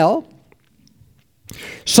somehow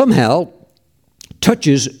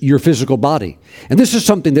touches your physical body. And this is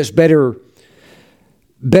something that's better,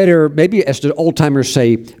 maybe as the old timers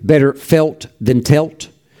say, better felt than telt.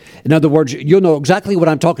 In other words, you'll know exactly what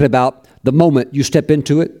I'm talking about the moment you step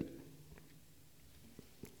into it.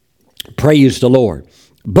 Praise the Lord.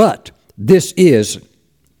 But this is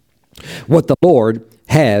what the Lord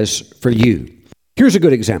has for you. Here's a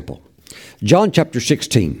good example. John chapter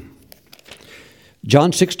 16.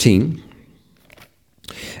 John 16.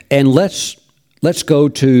 And let's go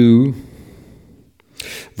to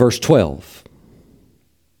verse 12.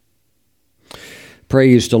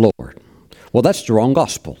 Praise the Lord. Well, that's the wrong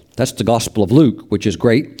gospel. That's the gospel of Luke, which is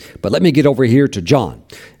great. But let me get over here to John.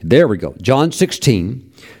 There we go. John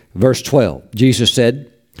 16, verse 12. Jesus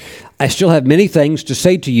said, I still have many things to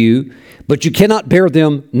say to you, but you cannot bear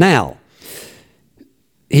them now.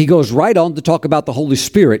 He goes right on to talk about the Holy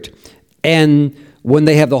Spirit. And when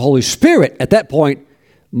they have the Holy Spirit, at that point,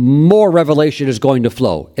 more revelation is going to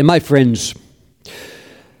flow. And my friends,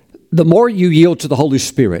 the more you yield to the Holy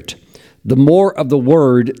Spirit, the more of the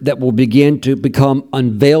Word that will begin to become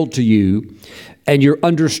unveiled to you, and your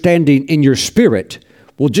understanding in your spirit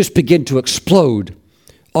will just begin to explode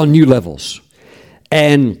on new levels.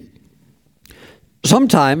 And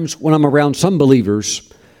sometimes when I'm around some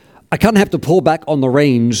believers, I kind of have to pull back on the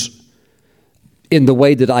reins in the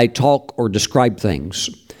way that I talk or describe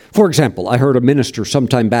things. For example, I heard a minister some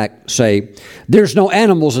time back say, there's no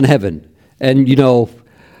animals in heaven. And,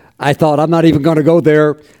 I thought, I'm not even going to go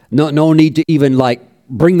there. No need to even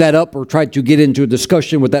bring that up or try to get into a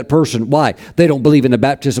discussion with that person. Why? They don't believe in the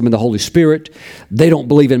baptism in the Holy Spirit. They don't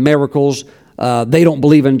believe in miracles. They don't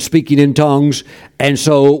believe in speaking in tongues. And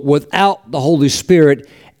so without the Holy Spirit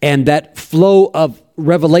and that flow of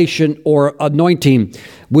revelation or anointing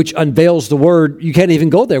which unveils the Word, you can't even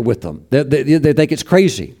go there with them. They think it's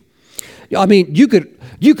crazy. I mean, you could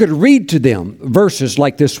read to them verses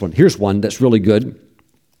like this one. Here's one that's really good.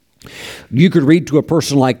 You could read to a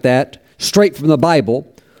person like that straight from the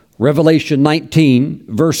Bible, Revelation 19,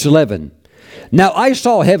 verse 11. Now I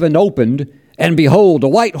saw heaven opened, and behold, a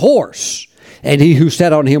white horse, and he who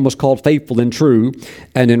sat on him was called Faithful and True,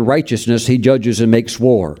 and in righteousness he judges and makes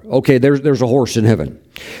war. Okay, there's a horse in heaven.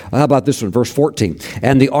 How about this one, verse 14?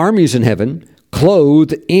 And the armies in heaven,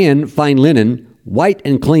 clothed in fine linen, white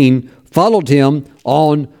and clean, followed him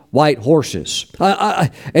on white horses.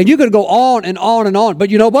 And you could go on and on and on, but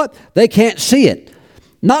you know what? They can't see it.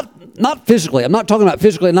 Not physically. I'm not talking about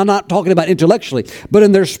physically, and I'm not talking about intellectually, but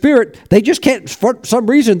in their spirit, they just can't, for some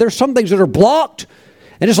reason, there's some things that are blocked,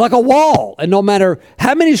 and it's like a wall. And no matter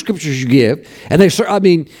how many scriptures you give, and they're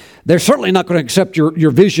certainly not going to accept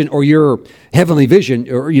your vision or your heavenly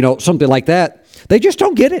vision or, something like that. They just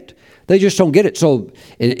don't get it. They just don't get it. So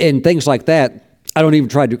in things like that, I don't even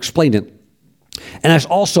try to explain it. And that's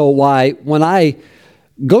also why when I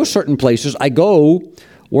go certain places, I go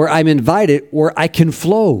where I'm invited, where I can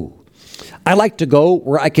flow. I like to go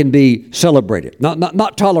where I can be celebrated,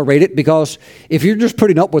 not tolerated, because if you're just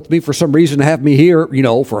putting up with me for some reason to have me here,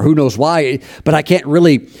 for who knows why, but I can't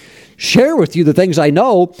really share with you the things I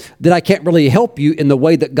know, that I can't really help you in the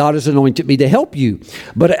way that God has anointed me to help you.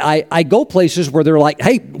 But I go places where they're like,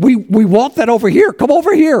 hey, we want that over here. Come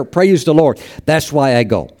over here. Praise the Lord. That's why I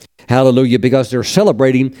go. Hallelujah, because they're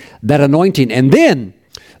celebrating that anointing. And then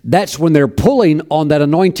that's when they're pulling on that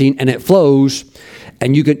anointing and it flows,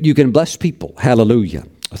 and you can bless people. Hallelujah.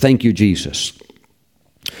 Thank you, Jesus.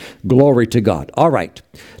 Glory to God. All right.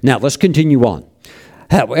 Now let's continue on.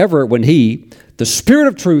 However, when the Spirit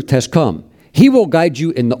of truth has come, He will guide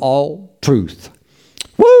you into all truth.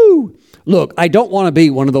 Woo! Look, I don't want to be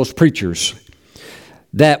one of those preachers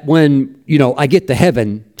that when, I get to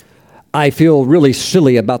heaven, I feel really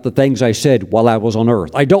silly about the things I said while I was on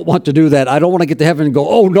earth. I don't want to do that. I don't want to get to heaven and go,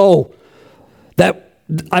 oh no, that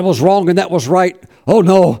I was wrong and that was right. Oh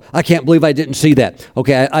no, I can't believe I didn't see that.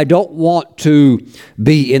 Okay, I don't want to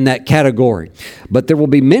be in that category. But there will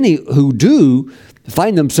be many who do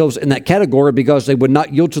find themselves in that category because they would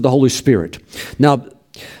not yield to the Holy Spirit. Now,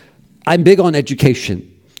 I'm big on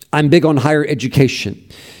education. I'm big on higher education.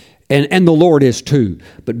 And the Lord is too.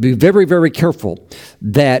 But be very, very careful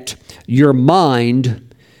that your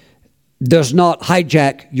mind does not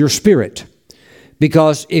hijack your spirit.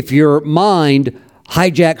 Because if your mind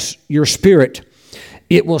hijacks your spirit,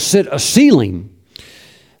 it will set a ceiling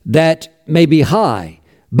that may be high,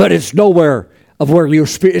 but it's nowhere of where your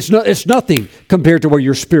spirit, it's nothing compared to where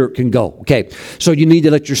your spirit can go. Okay, so you need to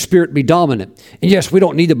let your spirit be dominant. And yes, we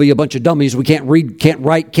don't need to be a bunch of dummies. We can't read, can't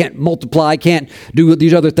write, can't multiply, can't do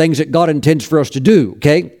these other things that God intends for us to do.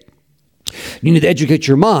 Okay, you need to educate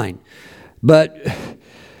your mind, but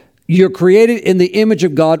you're created in the image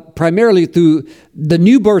of God primarily through the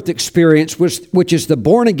new birth experience, which is the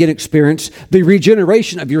born again experience, the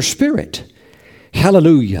regeneration of your spirit.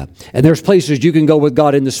 Hallelujah. And there's places you can go with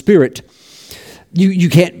God in the spirit. You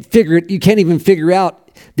can't figure it. You can't even figure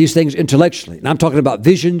out these things intellectually. And I'm talking about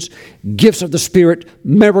visions, gifts of the Spirit,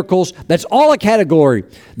 miracles. That's all a category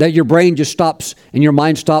that your brain just stops and your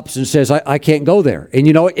mind stops and says, I can't go there. And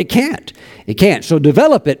you know, it can't. It can't. So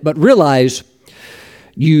develop it, but realize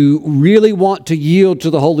you really want to yield to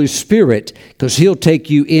the Holy Spirit because He'll take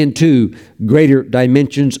you into greater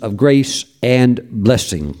dimensions of grace and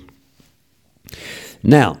blessing.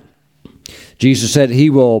 Now, Jesus said He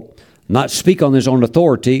will not speak on His own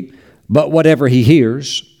authority, but whatever He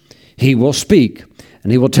hears, He will speak,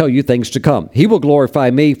 and He will tell you things to come. He will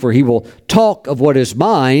glorify Me, for He will talk of what is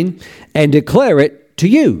mine and declare it to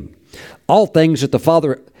you. All things that the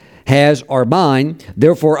Father has are mine.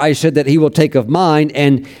 Therefore, I said that He will take of mine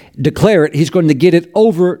and declare it. He's going to get it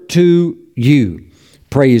over to you.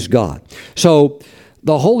 Praise God. So,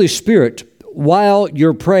 the Holy Spirit, while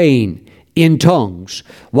you're praying in tongues,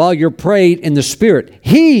 while you're praying in the Spirit,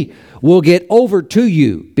 He will get over to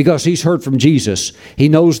you because He's heard from Jesus. He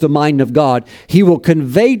knows the mind of God. He will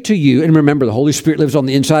convey to you, and remember, the Holy Spirit lives on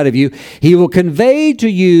the inside of you. He will convey to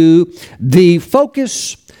you the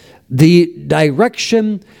focus, the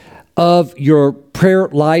direction of your prayer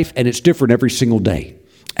life, and it's different every single day.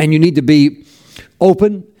 And you need to be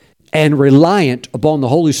open and reliant upon the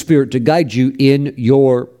Holy Spirit to guide you in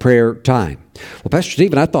your prayer time. Well, Pastor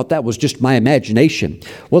Stephen, I thought that was just my imagination.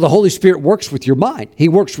 Well, the Holy Spirit works with your mind. He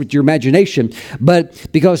works with your imagination. But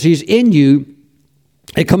because He's in you,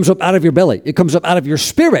 it comes up out of your belly. It comes up out of your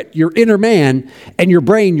spirit, your inner man, and your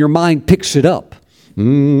brain, your mind picks it up. But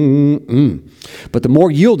the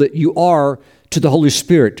more yielded you are to the Holy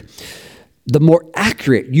Spirit, the more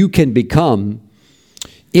accurate you can become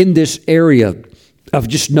in this area of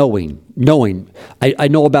just knowing. I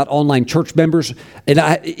know about online church members,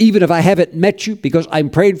 and even if I haven't met you, because I'm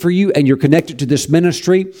praying for you and you're connected to this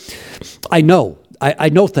ministry, I know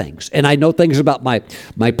things, and I know things about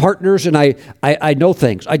my partners, and I know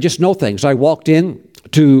things. I just know things. I walked in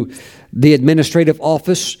to the administrative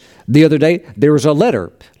office the other day. There was a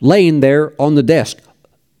letter laying there on the desk,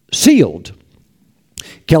 sealed.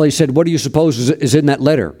 Kelly said, "What do you suppose is in that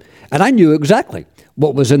letter?" And I knew exactly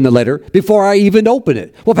what was in the letter before I even opened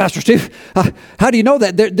it. Well, Pastor Steve, how do you know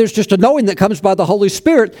that? There's just a knowing that comes by the Holy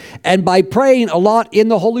Spirit and by praying a lot in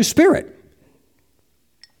the Holy Spirit.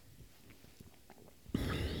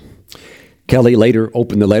 Kelly later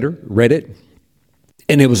opened the letter, read it,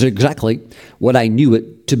 and it was exactly what I knew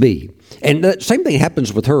it to be. And the same thing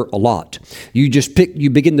happens with her a lot. You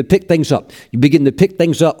begin to pick things up. You begin to pick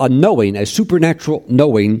things up, a knowing, a supernatural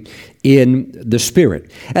knowing in the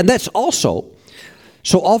Spirit. And that's also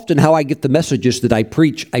so often how I get the messages that I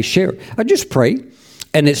preach, I share. I just pray,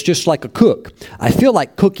 and it's just like a cook. I feel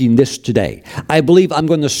like cooking this today. I believe I'm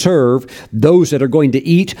going to serve those that are going to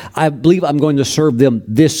eat. I believe I'm going to serve them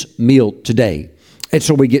this meal today. And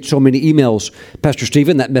so we get so many emails, Pastor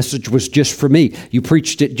Stephen, that message was just for me. You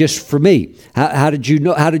preached it just for me. How did you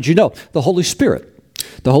know? How did you know? The Holy Spirit.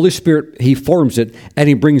 The Holy Spirit, He forms it and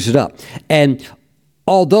He brings it up. And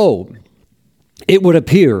although it would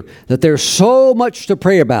appear that there's so much to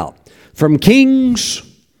pray about, from kings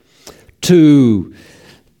to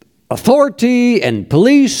authority and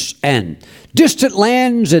police and distant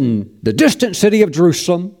lands and the distant city of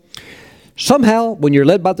Jerusalem, somehow, when you're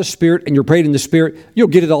led by the Spirit and you're praying in the Spirit, you'll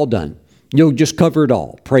get it all done. You'll just cover it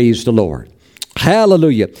all. Praise the Lord.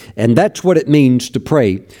 Hallelujah. And that's what it means to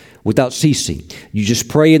pray without ceasing. You just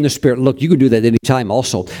pray in the Spirit. Look, you can do that anytime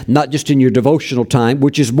also, not just in your devotional time,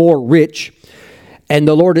 which is more rich. And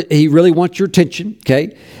the Lord, He really wants your attention,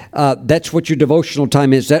 okay? That's what your devotional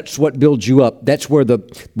time is. That's what builds you up. That's where the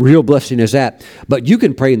real blessing is at. But you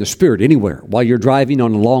can pray in the Spirit anywhere while you're driving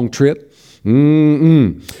on a long trip.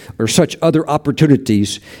 Or such other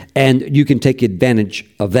opportunities, and you can take advantage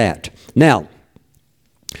of that. Now,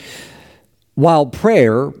 while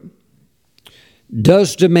prayer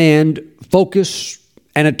does demand focus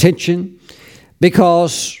and attention,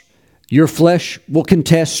 because your flesh will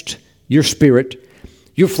contest your spirit,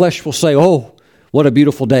 your flesh will say, "Oh, what a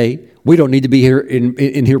beautiful day. We don't need to be here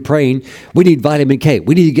in here praying. We need vitamin K.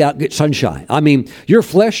 We need to get out and get sunshine." I mean, your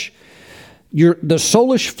flesh, the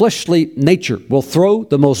soulish, fleshly nature will throw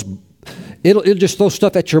it'll just throw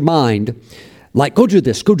stuff at your mind, like, go do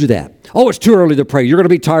this, go do that. Oh, it's too early to pray. You're going to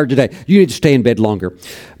be tired today. You need to stay in bed longer.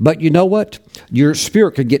 But you know what? Your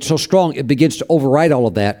spirit could get so strong, it begins to override all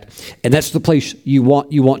of that. And that's the place you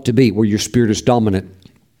want to be, where your spirit is dominant.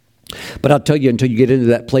 But I'll tell you, until you get into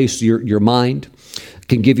that place, your mind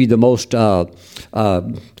can give you the most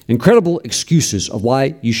incredible excuses of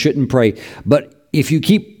why you shouldn't pray. But if you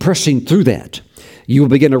keep pressing through that, you will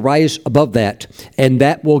begin to rise above that, and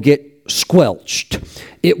that will get squelched.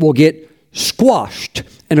 It will get squashed,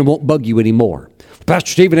 and it won't bug you anymore. Pastor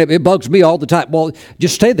Stephen, it bugs me all the time. Well,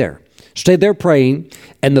 just stay there. Stay there praying,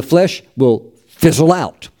 and the flesh will fizzle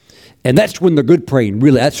out. And that's when the good praying,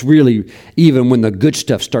 that's really even when the good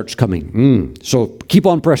stuff starts coming. So keep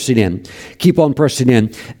on pressing in. Keep on pressing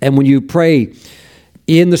in. And when you pray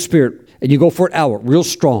in the Spirit, and you go for an hour real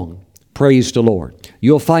strong, praise the Lord,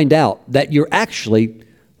 you'll find out that you're actually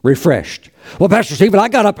refreshed. Well, Pastor Stephen, I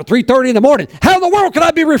got up at 3:30 in the morning. How in the world can I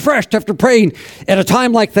be refreshed after praying at a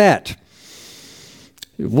time like that?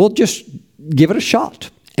 Well, just give it a shot,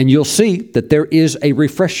 and you'll see that there is a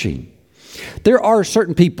refreshing. There are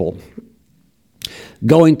certain people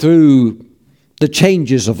going through the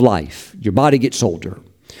changes of life. Your body gets older,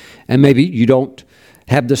 and maybe you don't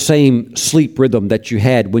have the same sleep rhythm that you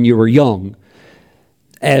had when you were young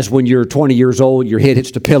as when you're 20 years old, your head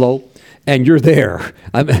hits the pillow, and you're there.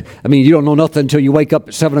 I mean, you don't know nothing until you wake up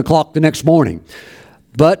at 7 o'clock the next morning.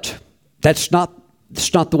 But that's not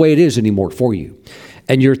the way it is anymore for you.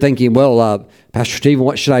 And you're thinking, well, Pastor Stephen,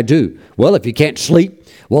 what should I do? Well, if you can't sleep,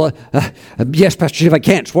 well, yes, Pastor Stephen, I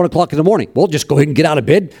can't. It's 1 o'clock in the morning. Well, just go ahead and get out of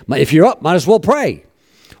bed. If you're up, might as well pray.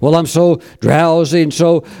 Well, I'm so drowsy and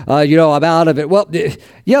so, I'm out of it. Well,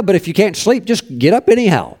 yeah, but if you can't sleep, just get up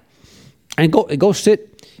anyhow. And go sit,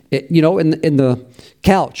 in the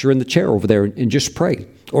couch or in the chair over there and just pray.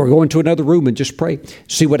 Or go into another room and just pray.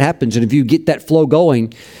 See what happens. And if you get that flow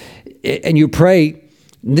going and you pray,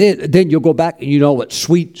 then you'll go back and you know what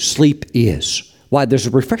sweet sleep is. Why? There's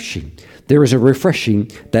a refreshing. There is a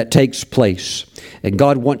refreshing that takes place. And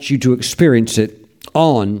God wants you to experience it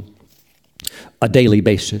on a daily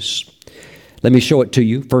basis. Let me show it to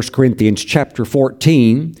you. 1 Corinthians chapter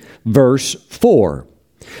 14, verse 4.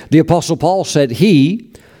 The Apostle Paul said,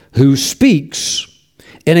 "He who speaks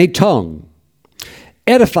in a tongue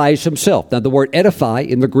edifies himself." Now, the word edify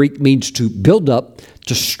in the Greek means to build up,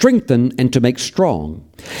 to strengthen, and to make strong.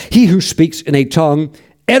 He who speaks in a tongue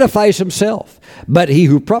edifies himself, but he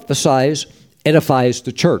who prophesies edifies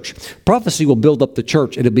the church. Prophecy will build up the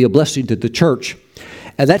church. It'll be a blessing to the church.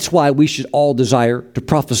 And that's why we should all desire to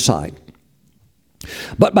prophesy.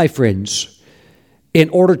 But my friends, in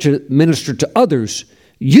order to minister to others,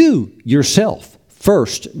 you yourself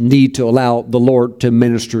first need to allow the Lord to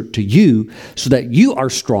minister to you so that you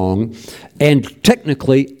are strong. And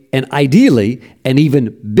technically and ideally and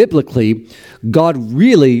even biblically, God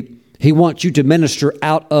really, He wants you to minister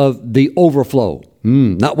out of the overflow.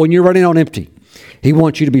 Not when you're running on empty. He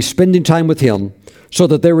wants you to be spending time with Him so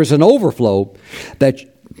that there is an overflow that,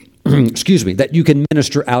 that you can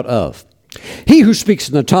minister out of. He who speaks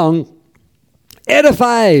in the tongue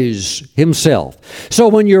edifies himself. So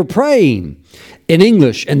when you're praying in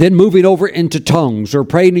English and then moving over into tongues, or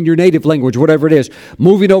praying in your native language, whatever it is,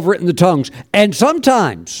 moving over it into tongues, and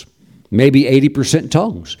sometimes maybe 80%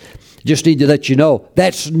 tongues, just need to let you know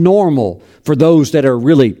that's normal for those that are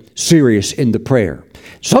really serious in the prayer.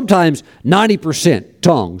 Sometimes 90%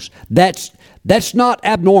 tongues, that's not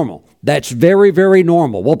abnormal. That's very, very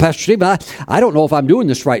normal. Well, Pastor Steve, I don't know if I'm doing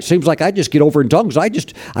this right. Seems like I just get over in tongues. I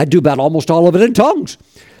do about almost all of it in tongues.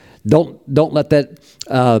 Don't let that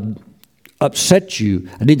upset you.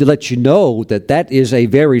 I need to let you know that is a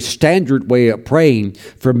very standard way of praying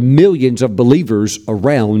for millions of believers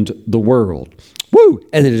around the world. Woo!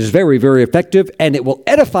 And it is very, very effective, and it will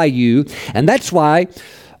edify you. And that's why,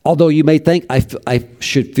 although you may think I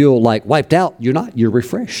should feel like wiped out, you're not. You're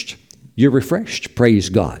refreshed. You're refreshed. Praise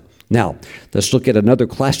God. Now, let's look at another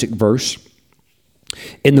classic verse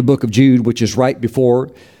in the book of Jude, which is right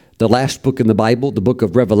before the last book in the Bible, the book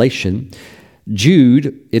of Revelation.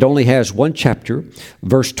 Jude, it only has one chapter,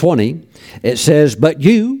 verse 20. It says, "But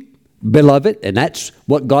you, beloved," and that's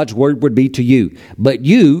what God's word would be to you, "but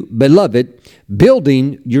you, beloved,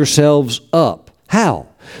 building yourselves up." How?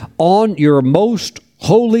 "On your most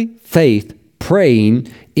holy faith, praying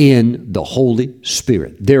in the Holy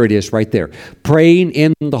Spirit." There it is right there. Praying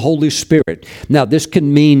in the Holy Spirit. Now, this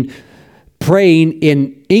can mean praying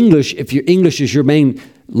in English, if your English is your main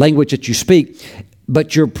language that you speak.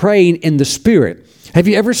 but you're praying in the Spirit. Have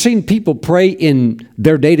you ever seen people pray in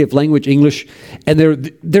their native language, English, and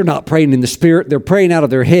they're not praying in the Spirit, they're praying out of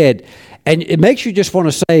their head, and it makes you just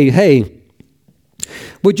want to say, hey,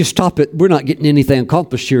 would you stop it? We're not getting anything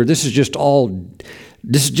accomplished here. This is just all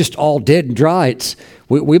dead and dry.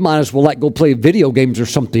 We might as well go play video games or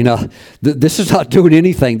something. This is not doing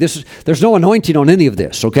anything. There's no anointing on any of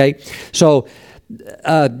this, okay? So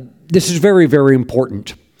this is very, very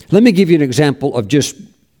important. Let me give you an example of just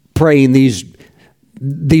praying these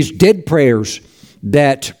dead prayers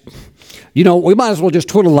that, we might as well just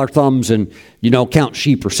twiddle our thumbs and, count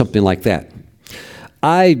sheep or something like that.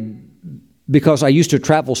 Because I used to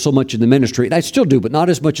travel so much in the ministry, and I still do, but not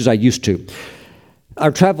as much as I used to.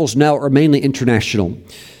 Our travels now are mainly international,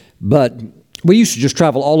 but we used to just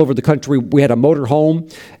travel all over the country. We had a motor home,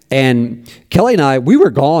 and Kelly and I, we were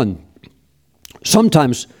gone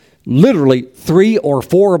sometimes literally 3 or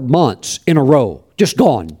 4 months in a row, just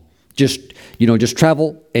gone. Just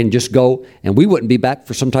travel and just go, and we wouldn't be back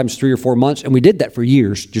for sometimes 3 or 4 months, and we did that for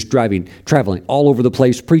years, just traveling all over the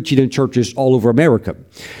place, preaching in churches all over America.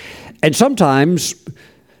 And sometimes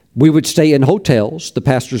we would stay in hotels. The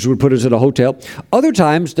pastors would put us in a hotel. Other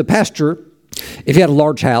times, the pastor, if he had a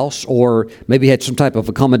large house or maybe had some type of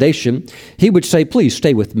accommodation, he would say, please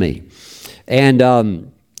stay with me. And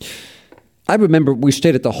I remember we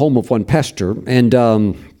stayed at the home of one pastor,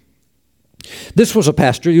 and this was a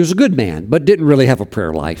pastor. He was a good man, but didn't really have a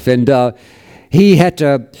prayer life. And he had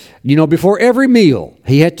to, before every meal,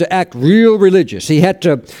 he had to act real religious. He had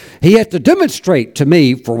to demonstrate to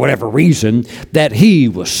me, for whatever reason, that he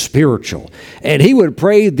was spiritual. And he would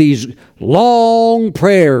pray these long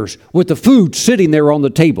prayers with the food sitting there on the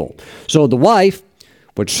table. So the wife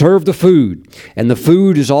would serve the food, and the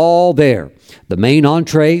food is all there. The main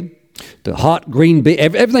entree, the hot green bean,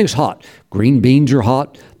 everything's hot. Green beans are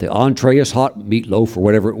hot. The entree is hot, meatloaf or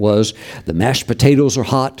whatever it was. The mashed potatoes are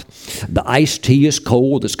hot. The iced tea is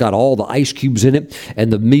cold. It's got all the ice cubes in it.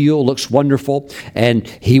 And the meal looks wonderful. And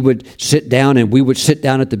he would sit down, and we would sit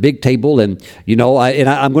down at the big table. And,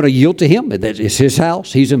 I'm going to yield to him. It's his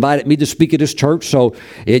house. He's invited me to speak at his church. So,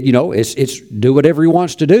 it's do whatever he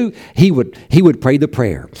wants to do. He would pray the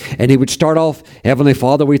prayer. And he would start off, Heavenly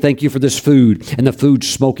Father, we thank you for this food. And the food's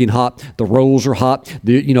smoking hot. The rolls are hot.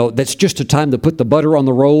 That's just a time to put the butter on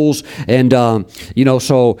the rolls. And,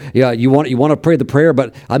 so, yeah, you want to pray the prayer,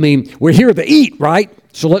 but, we're here to eat, right?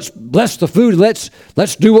 So let's bless the food.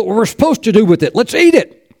 Let's do what we're supposed to do with it. Let's eat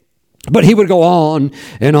it. But he would go on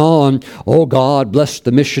and on. Oh, God, bless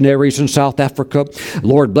the missionaries in South Africa.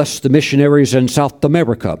 Lord, bless the missionaries in South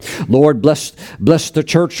America. Lord, bless the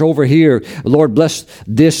church over here. Lord, bless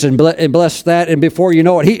this and bless that. And before you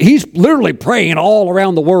know it, he's literally praying all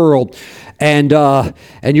around the world. And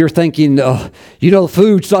you're thinking, the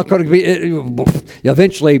food's not going to be.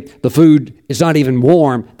 Eventually, the food is not even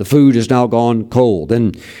warm. The food is now gone cold.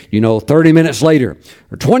 And 30 minutes later,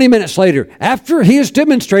 or 20 minutes later, after he has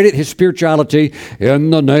demonstrated his spirituality, in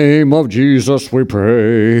the name of Jesus, we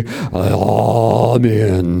pray.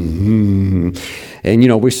 Amen.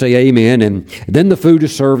 And we say amen, and then the food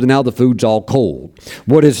is served, and now the food's all cold.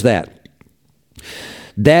 What is that?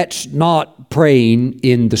 That's not praying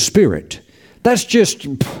in the Spirit. That's just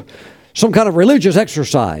some kind of religious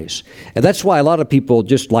exercise. And that's why a lot of people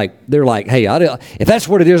they're like, hey, if that's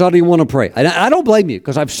what it is, I don't even want to pray. And I don't blame you,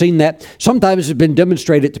 because I've seen that. Sometimes it's been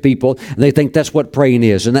demonstrated to people, and they think that's what praying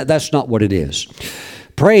is, and that's not what it is.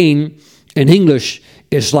 Praying in English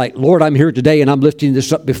is like, Lord, I'm here today, and I'm lifting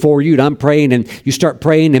this up before you, and I'm praying, and you start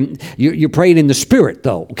praying, and you're praying in the Spirit,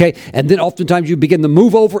 though, okay? And then oftentimes you begin to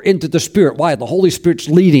move over into the Spirit. Why? The Holy Spirit's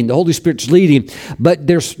leading. The Holy Spirit's leading. But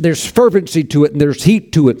there's fervency to it, and there's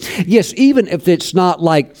heat to it. Yes, even if it's not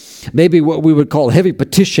like maybe what we would call heavy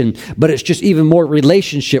petition, but it's just even more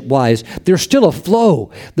relationship-wise, there's still a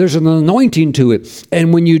flow. There's an anointing to it.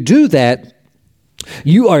 And when you do that,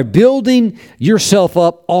 you are building yourself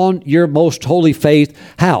up on your most holy faith.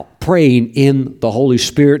 How? Praying in the Holy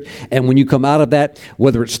Spirit. And when you come out of that,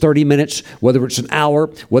 whether it's 30 minutes, whether it's an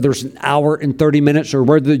hour, whether it's an hour and 30 minutes, or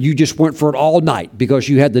whether you just went for it all night because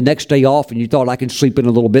you had the next day off and you thought, I can sleep in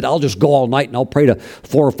a little bit, I'll just go all night and I'll pray to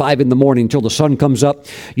 4 or 5 in the morning until the sun comes up.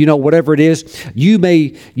 Whatever it is, you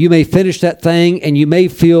may finish that thing, and you may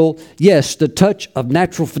feel, yes, the touch of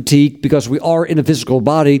natural fatigue, because we are in a physical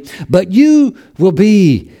body, but you will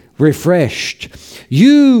be refreshed.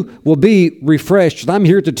 You will be refreshed. And I'm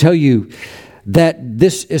here to tell you that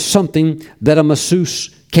this is something that a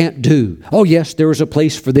masseuse can't do. Oh, yes, there is a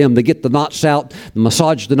place for them to get the knots out,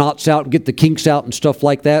 massage the knots out, get the kinks out and stuff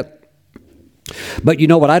like that. But you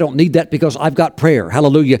know what? I don't need that because I've got prayer.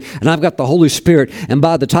 Hallelujah. And I've got the Holy Spirit. And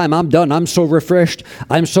by the time I'm done, I'm so refreshed.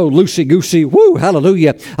 I'm so loosey-goosey. Woo,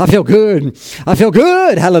 hallelujah. I feel good. I feel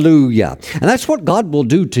good. Hallelujah. And that's what God will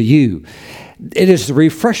do to you. It is the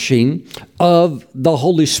refreshing of the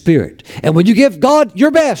Holy Spirit. And when you give God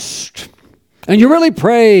your best, and you really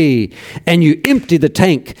pray, and you empty the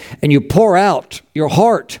tank, and you pour out your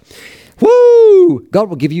heart, woo, God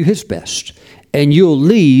will give you His best. And you'll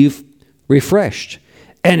leave refreshed.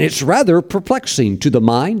 And it's rather perplexing to the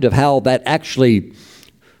mind of how that actually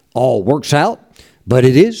all works out, but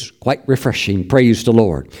it is quite refreshing. Praise the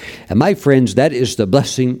Lord. And my friends, that is the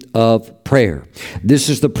blessing of prayer. This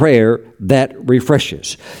is the prayer that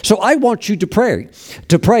refreshes. So I want you to pray.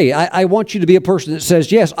 I want you to be a person that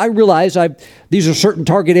says, yes, I realize these are certain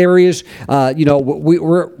target areas.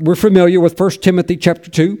 We're familiar with 1 Timothy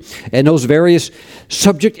chapter 2 and those various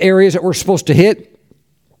subject areas that we're supposed to hit.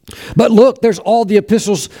 But look, there's all the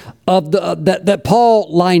epistles of that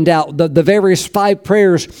Paul lined out, the various 5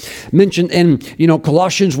 prayers mentioned in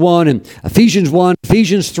Colossians 1 and Ephesians 1,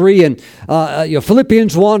 Ephesians 3, and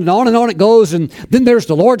Philippians 1, and on it goes. And then there's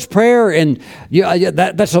the Lord's Prayer, and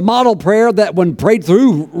that's a model prayer that, when prayed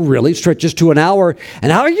through, really stretches to an hour.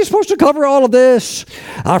 And how are you supposed to cover all of this?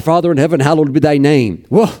 Our Father in heaven, hallowed be thy name.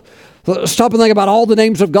 Well, stop and think about all the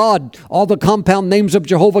names of God, all the compound names of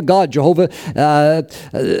Jehovah God, Jehovah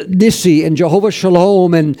Nissi and Jehovah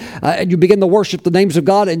Shalom, and you begin to worship the names of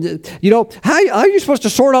God. And, how are you supposed to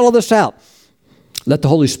sort all of this out? Let the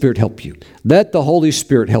Holy Spirit help you. Let the Holy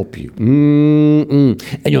Spirit help you. And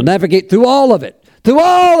you'll navigate through all of it. Through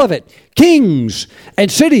all of it. Kings and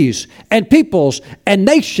cities and peoples and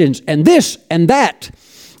nations and this and that.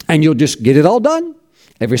 And you'll just get it all done.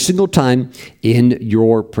 Every single time in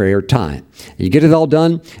your prayer time. You get it all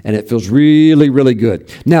done, and it feels really, really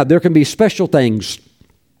good. Now, there can be special things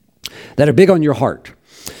that are big on your heart.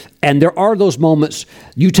 And there are those moments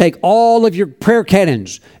you take all of your prayer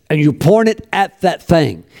cannons and you point it at that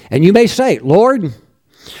thing. And you may say, Lord,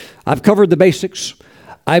 I've covered the basics.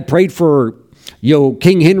 I prayed for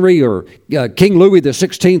King Henry or King Louis the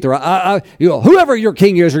 16th or whoever your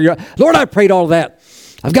king is. Lord, I prayed all that.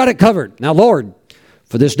 I've got it covered. Now, Lord,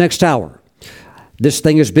 for this next hour, this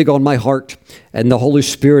thing is big on my heart, and the Holy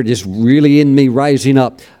Spirit is really in me rising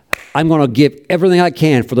up. I'm going to give everything I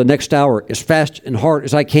can for the next hour, as fast and hard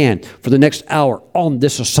as I can for the next hour on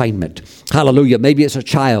this assignment. Hallelujah. Maybe it's a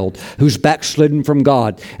child who's backslidden from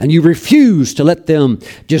God, and you refuse to let them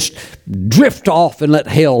just drift off and let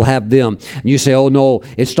hell have them. And you say, oh no,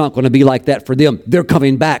 it's not going to be like that for them. They're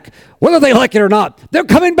coming back. Whether they like it or not, they're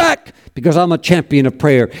coming back because I'm a champion of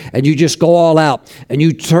prayer. And you just go all out, and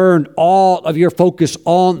you turn all of your focus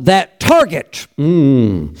on that target,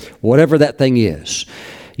 whatever that thing is.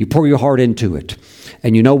 You pour your heart into it.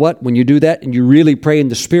 And you know what? When you do that and you really pray in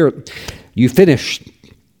the Spirit, you finish.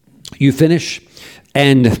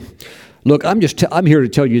 And look, I'm here to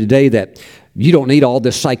tell you today that you don't need all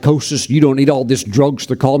this psychosis. You don't need all this drugs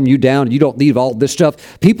to calm you down. You don't need all this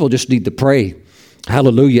stuff. People just need to pray.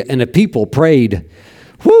 Hallelujah. And if people prayed,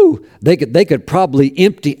 they could probably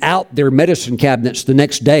empty out their medicine cabinets the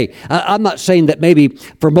next day. I'm not saying that maybe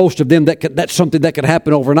for most of them that's something that could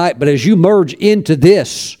happen overnight, but as you merge into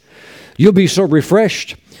this, you'll be so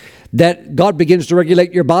refreshed that God begins to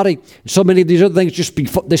regulate your body. So many of these other things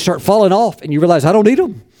they start falling off, and you realize, I don't need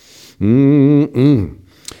them.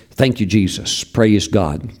 Thank you, Jesus. Praise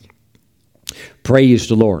God. Praise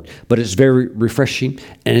the Lord. But it's very refreshing,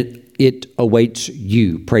 and it awaits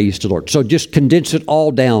you. Praise the Lord. So just condense it all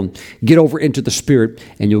down. Get over into the Spirit,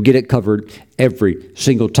 and you'll get it covered every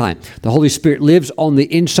single time. The Holy Spirit lives on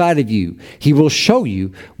the inside of you. He will show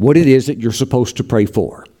you what it is that you're supposed to pray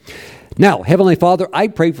for. Now, Heavenly Father, I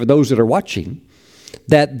pray for those that are watching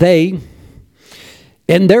that they,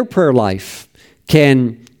 in their prayer life,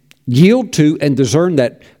 can yield to and discern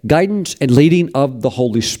that guidance and leading of the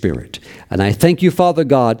Holy Spirit. And I thank you, Father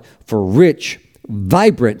God, for rich,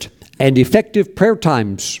 vibrant, and effective prayer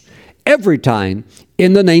times every time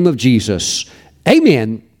in the name of Jesus.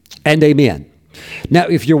 Amen and amen. Now,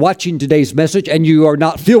 if you're watching today's message and you are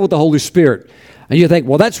not filled with the Holy Spirit, and you think,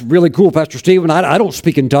 well, that's really cool, Pastor Stephen. I don't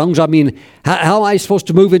speak in tongues. I mean, how am I supposed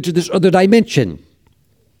to move into this other dimension?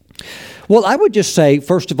 Well, I would just say,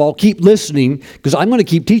 first of all, keep listening, because I'm going to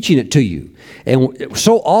keep teaching it to you. And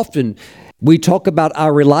so often we talk about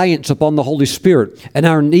our reliance upon the Holy Spirit and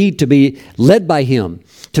our need to be led by Him,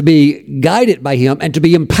 to be guided by Him, and to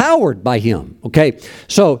be empowered by Him. Okay?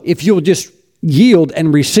 So if you'll just yield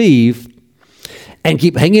and receive and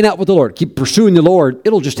keep hanging out with the Lord, keep pursuing the Lord,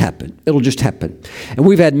 it'll just happen. It'll just happen. And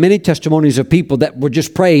we've had many testimonies of people that were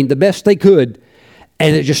just praying the best they could,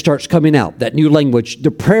 And it just starts coming out, that new language, the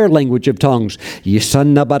prayer language of tongues.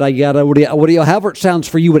 However it sounds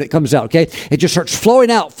for you when it comes out, okay? It just starts flowing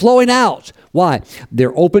out. Why?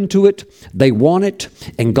 They're open to it, they want it,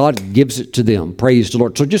 and God gives it to them. Praise the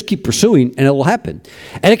Lord. So just keep pursuing, and it will happen.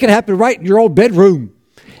 And it can happen right in your own bedroom.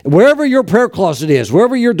 Wherever your prayer closet is,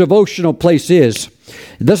 wherever your devotional place is,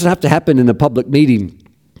 it doesn't have to happen in a public meeting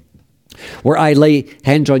where I lay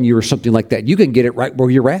hands on you or something like that. You can get it right where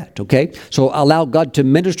you're at, okay? So allow God to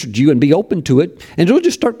minister to you and be open to it, and it'll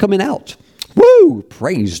just start coming out. Woo!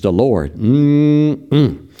 Praise the Lord.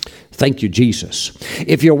 Thank you, Jesus.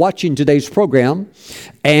 If you're watching today's program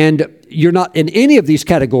and you're not in any of these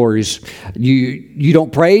categories, you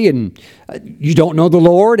don't pray and you don't know the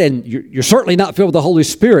Lord, and you're certainly not filled with the Holy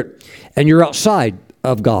Spirit, and you're outside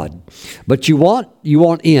of God, but you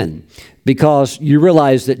want in, because you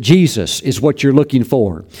realize that Jesus is what you're looking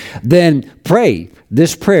for, then pray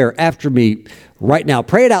this prayer after me right now.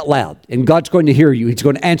 Pray it out loud, and God's going to hear you. He's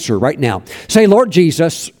going to answer right now. Say, Lord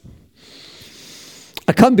Jesus,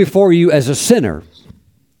 I come before you as a sinner.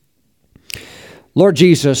 Lord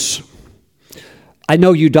Jesus, I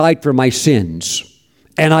know you died for my sins,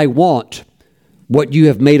 and I want what you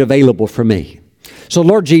have made available for me. So,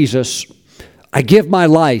 Lord Jesus, I give my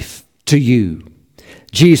life to you.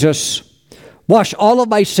 Jesus, wash all of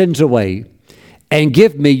my sins away and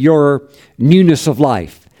give me your newness of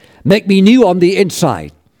life. Make me new on the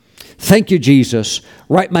inside. Thank you, Jesus.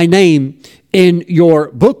 Write my name in your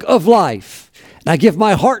book of life. And I give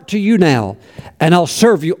my heart to you now, and I'll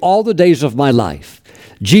serve you all the days of my life.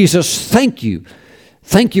 Jesus, thank you.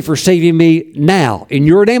 Thank you for saving me now. In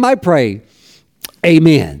your name I pray.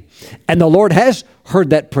 Amen. And the Lord has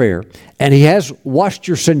heard that prayer, and He has washed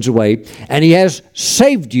your sins away, and He has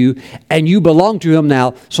saved you, and you belong to Him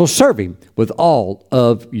now. So serve Him with all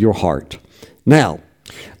of your heart. Now,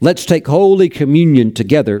 let's take Holy Communion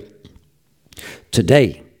together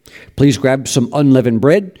today. Please grab some unleavened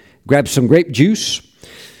bread, grab some grape juice,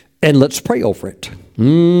 and let's pray over it.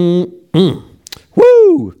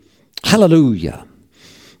 Woo! Hallelujah.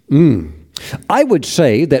 I would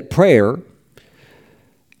say that prayer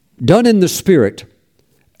done in the Spirit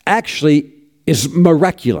actually is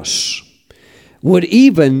miraculous, would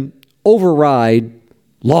even override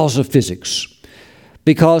laws of physics.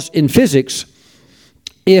 Because in physics,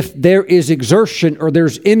 if there is exertion or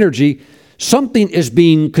there's energy, something is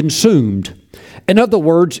being consumed. In other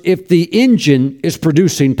words, if the engine is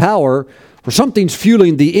producing power, or something's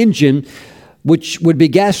fueling the engine, which would be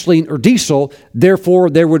gasoline or diesel, therefore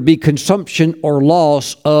there would be consumption or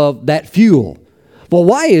loss of that fuel. Well,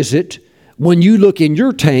 why is it when you look in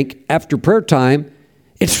your tank after prayer time,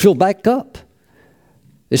 it's filled back up?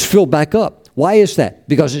 It's filled back up. Why is that?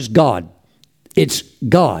 Because it's God. It's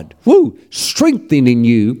God, strengthening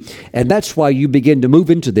you, and that's why you begin to move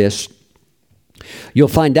into this. You'll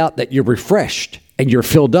find out that you're refreshed and you're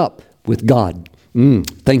filled up with God.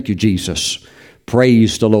 Thank you, Jesus.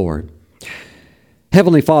 Praise the Lord.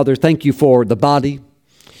 Heavenly Father, thank you for the body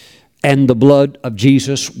and the blood of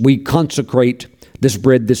Jesus. We consecrate this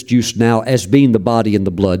bread, this juice now as being the body and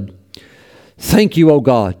the blood. Thank you, O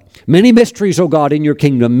God. Many mysteries, O God, in your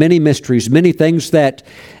kingdom, many mysteries, many things that,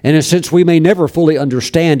 in a sense, we may never fully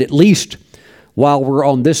understand, at least while we're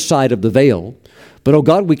on this side of the veil. But, O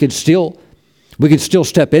God, we can still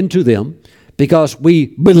step into them because we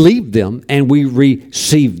believe them and we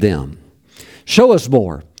receive them. Show us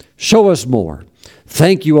more. Show us more.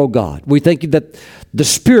 Thank you, O God. We thank you that the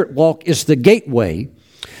Spirit walk is the gateway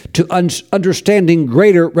to understanding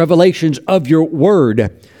greater revelations of your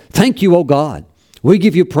word. Thank you, O God. We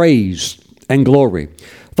give you praise and glory.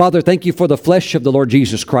 Father, thank you for the flesh of the Lord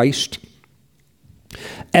Jesus Christ.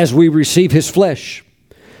 As we receive His flesh,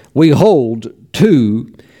 we hold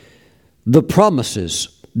to the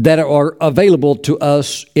promises that are available to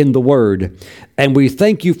us in the Word. And we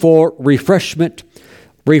thank you for refreshment,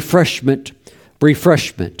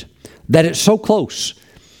 that it's so close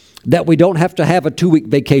that we don't have to have a 2-week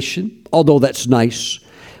vacation, although that's nice.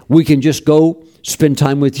 We can just go spend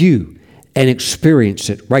time with you and experience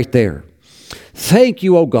it right there. Thank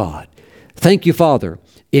you, O God. Thank you, Father.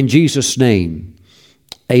 In Jesus' name,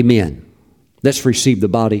 amen. Let's receive the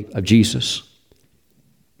body of Jesus.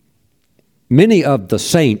 Many of the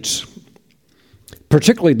saints,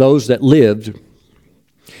 particularly those that lived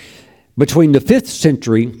between the 5th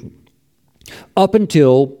century up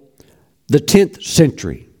until the 10th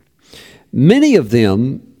century, many of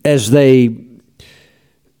them, as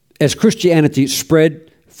Christianity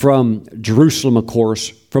spread from Jerusalem, of course,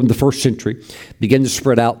 from the 1st century, began to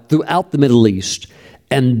spread out throughout the Middle East.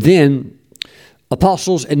 And then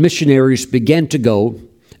apostles and missionaries began to go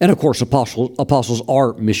And of course, apostles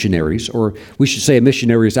are missionaries, or we should say a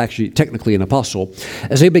missionary is actually technically an apostle,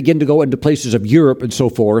 as they begin to go into places of Europe and so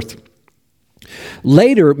forth.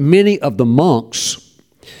 Later, many of the monks,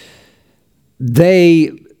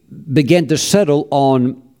 they began to settle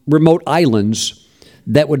on remote islands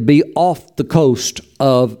that would be off the coast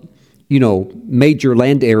of, major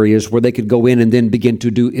land areas where they could go in and then begin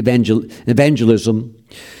to do evangelism.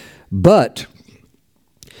 But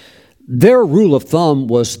their rule of thumb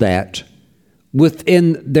was that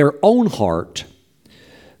within their own heart,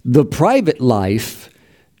 the private life,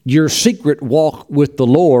 your secret walk with the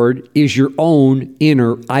Lord, is your own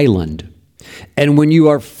inner island. And when you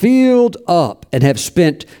are filled up and have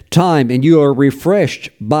spent time and you are refreshed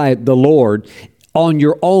by the Lord on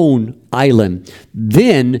your own island,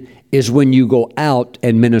 then is when you go out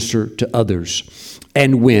and minister to others.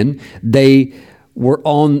 And when they were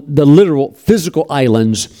on the literal physical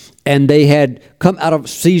islands and they had come out of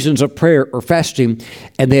seasons of prayer or fasting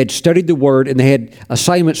and they had studied the Word and they had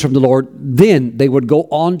assignments from the Lord, then they would go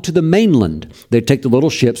on to the mainland. They'd take the little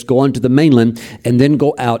ships, go on to the mainland, and then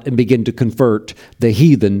go out and begin to convert the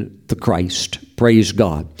heathen to Christ. Praise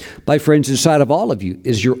God. My friends, inside of all of you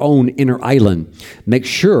is your own inner island. Make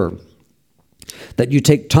sure that you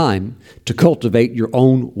take time to cultivate your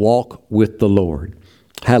own walk with the Lord.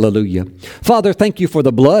 Hallelujah. Father, thank you for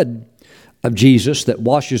the blood of Jesus that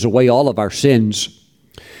washes away all of our sins.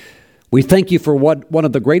 We thank you for one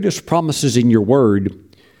of the greatest promises in your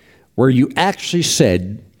word, where you actually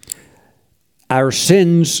said our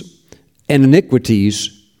sins and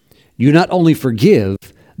iniquities you not only forgive,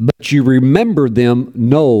 but you remember them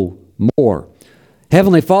no more.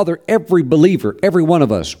 Heavenly Father, every believer, every one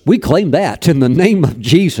of us, we claim that in the name of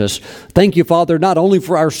Jesus. Thank you, Father, not only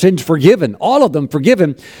for our sins forgiven, all of them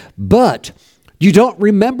forgiven, but you don't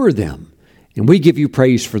remember them. And we give you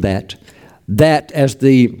praise for that. That, as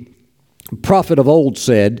the prophet of old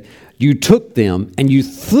said, you took them and you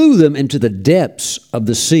threw them into the depths of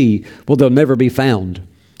the sea. Well, they'll never be found.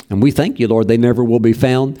 And we thank you, Lord, they never will be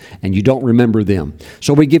found, and you don't remember them.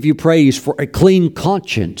 So we give you praise for a clean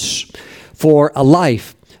conscience, for a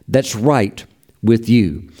life that's right with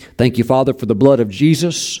you. Thank you, Father, for the blood of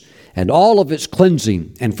Jesus and all of its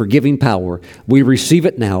cleansing and forgiving power. We receive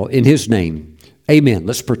it now in His name. Amen.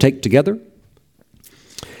 Let's partake together.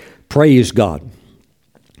 Praise God.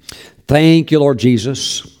 Thank you, Lord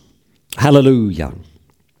Jesus. Hallelujah.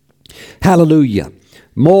 Hallelujah.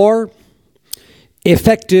 More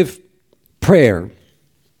effective prayer.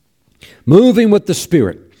 Moving with the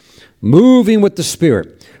Spirit. Moving with the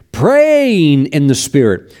Spirit. Praying in the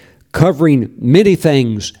Spirit, covering many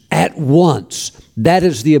things at once. That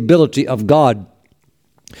is the ability of God.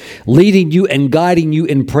 Leading you and guiding you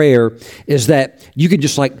in prayer is that you can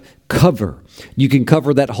just cover. You can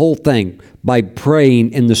cover that whole thing by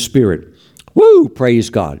praying in the Spirit. Woo! Praise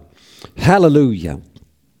God. Hallelujah.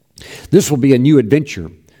 This will be a new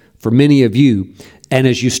adventure for many of you. And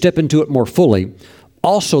as you step into it more fully,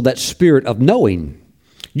 also that spirit of knowing.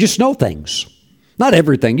 You just know things. Not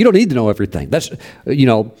everything. You don't need to know everything. That's,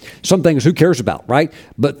 some things who cares about, right?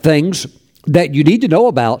 But things that you need to know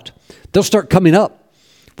about, they'll start coming up.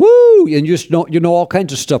 Woo! And you know all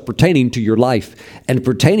kinds of stuff pertaining to your life and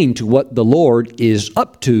pertaining to what the Lord is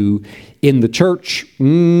up to in the church.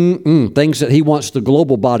 Things that He wants the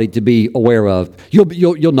global body to be aware of.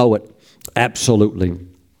 You'll know it. Absolutely.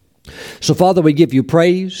 So, Father, we give you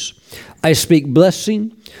praise. I speak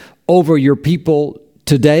blessing over your people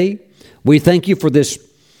today. We thank you for this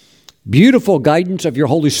beautiful guidance of your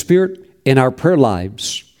Holy Spirit in our prayer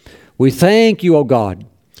lives. We thank you, O God.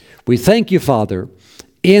 We thank you, Father,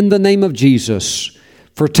 in the name of Jesus,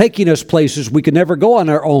 for taking us places we could never go on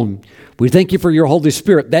our own. We thank you for your Holy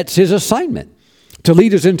Spirit. That's His assignment, to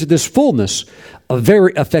lead us into this fullness of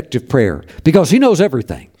very effective prayer, because He knows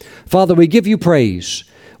everything. Father, we give you praise.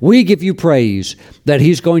 We give you praise that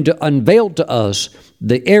He's going to unveil to us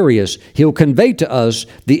the areas, He'll convey to us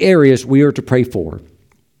the areas we are to pray for.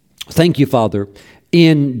 Thank you, Father,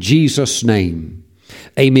 in Jesus' name.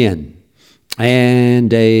 Amen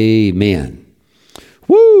and amen.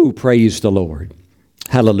 Woo! Praise the Lord.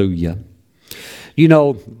 Hallelujah.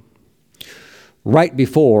 Right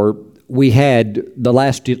before we had the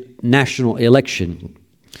last national election,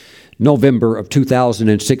 November of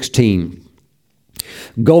 2016,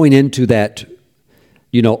 going into that,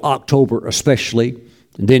 October especially,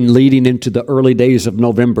 and then leading into the early days of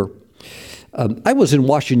November. I was in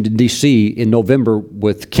Washington, D.C. in November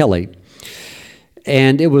with Kelly,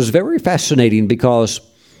 and it was very fascinating because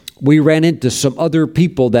we ran into some other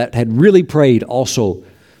people that had really prayed also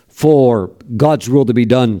for God's will to be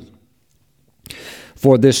done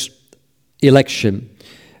for this election.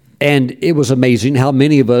 And it was amazing how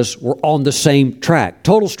many of us were on the same track.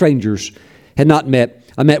 Total strangers, had not met.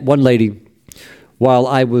 I met one lady while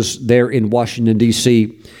I was there in Washington,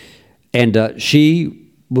 D.C., and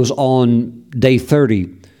she was on day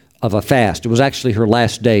 30 of a fast. It was actually her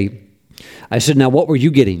last day. I said, now, what were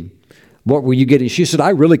you getting? What were you getting? She said, I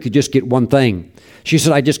really could just get one thing. She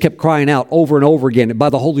said, I just kept crying out over and over again by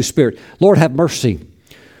the Holy Spirit, Lord, have mercy.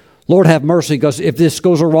 Lord, have mercy, because if this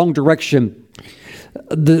goes a wrong direction,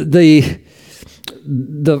 the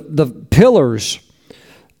pillars,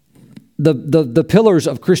 the pillars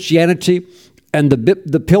of Christianity and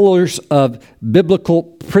the pillars of biblical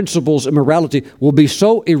principles and morality will be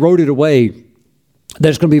so eroded away that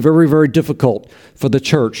it's going to be very, very difficult for the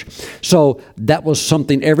church. So that was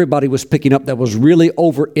something everybody was picking up that was really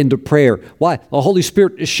over into prayer. Why? The Holy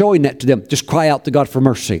Spirit is showing that to them. Just cry out to God for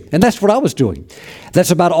mercy. And that's what I was doing. That's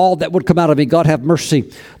about all that would come out of me. God, have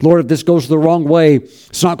mercy. Lord, if this goes the wrong way,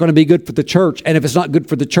 it's not going to be good for the church. And if it's not good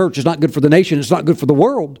for the church, it's not good for the nation, it's not good for the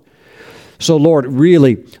world. So Lord,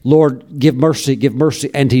 really, Lord, give mercy.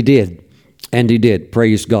 And He did. And He did.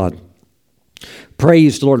 Praise God.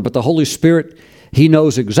 Praise the Lord. But the Holy Spirit, He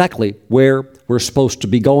knows exactly where we're supposed to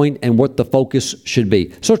be going and what the focus should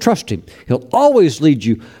be. So trust Him. He'll always lead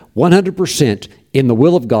you 100% in the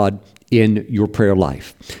will of God in your prayer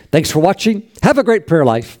life. Thanks for watching. Have a great prayer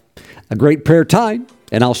life, a great prayer time,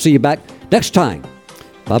 and I'll see you back next time.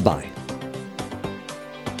 Bye-bye.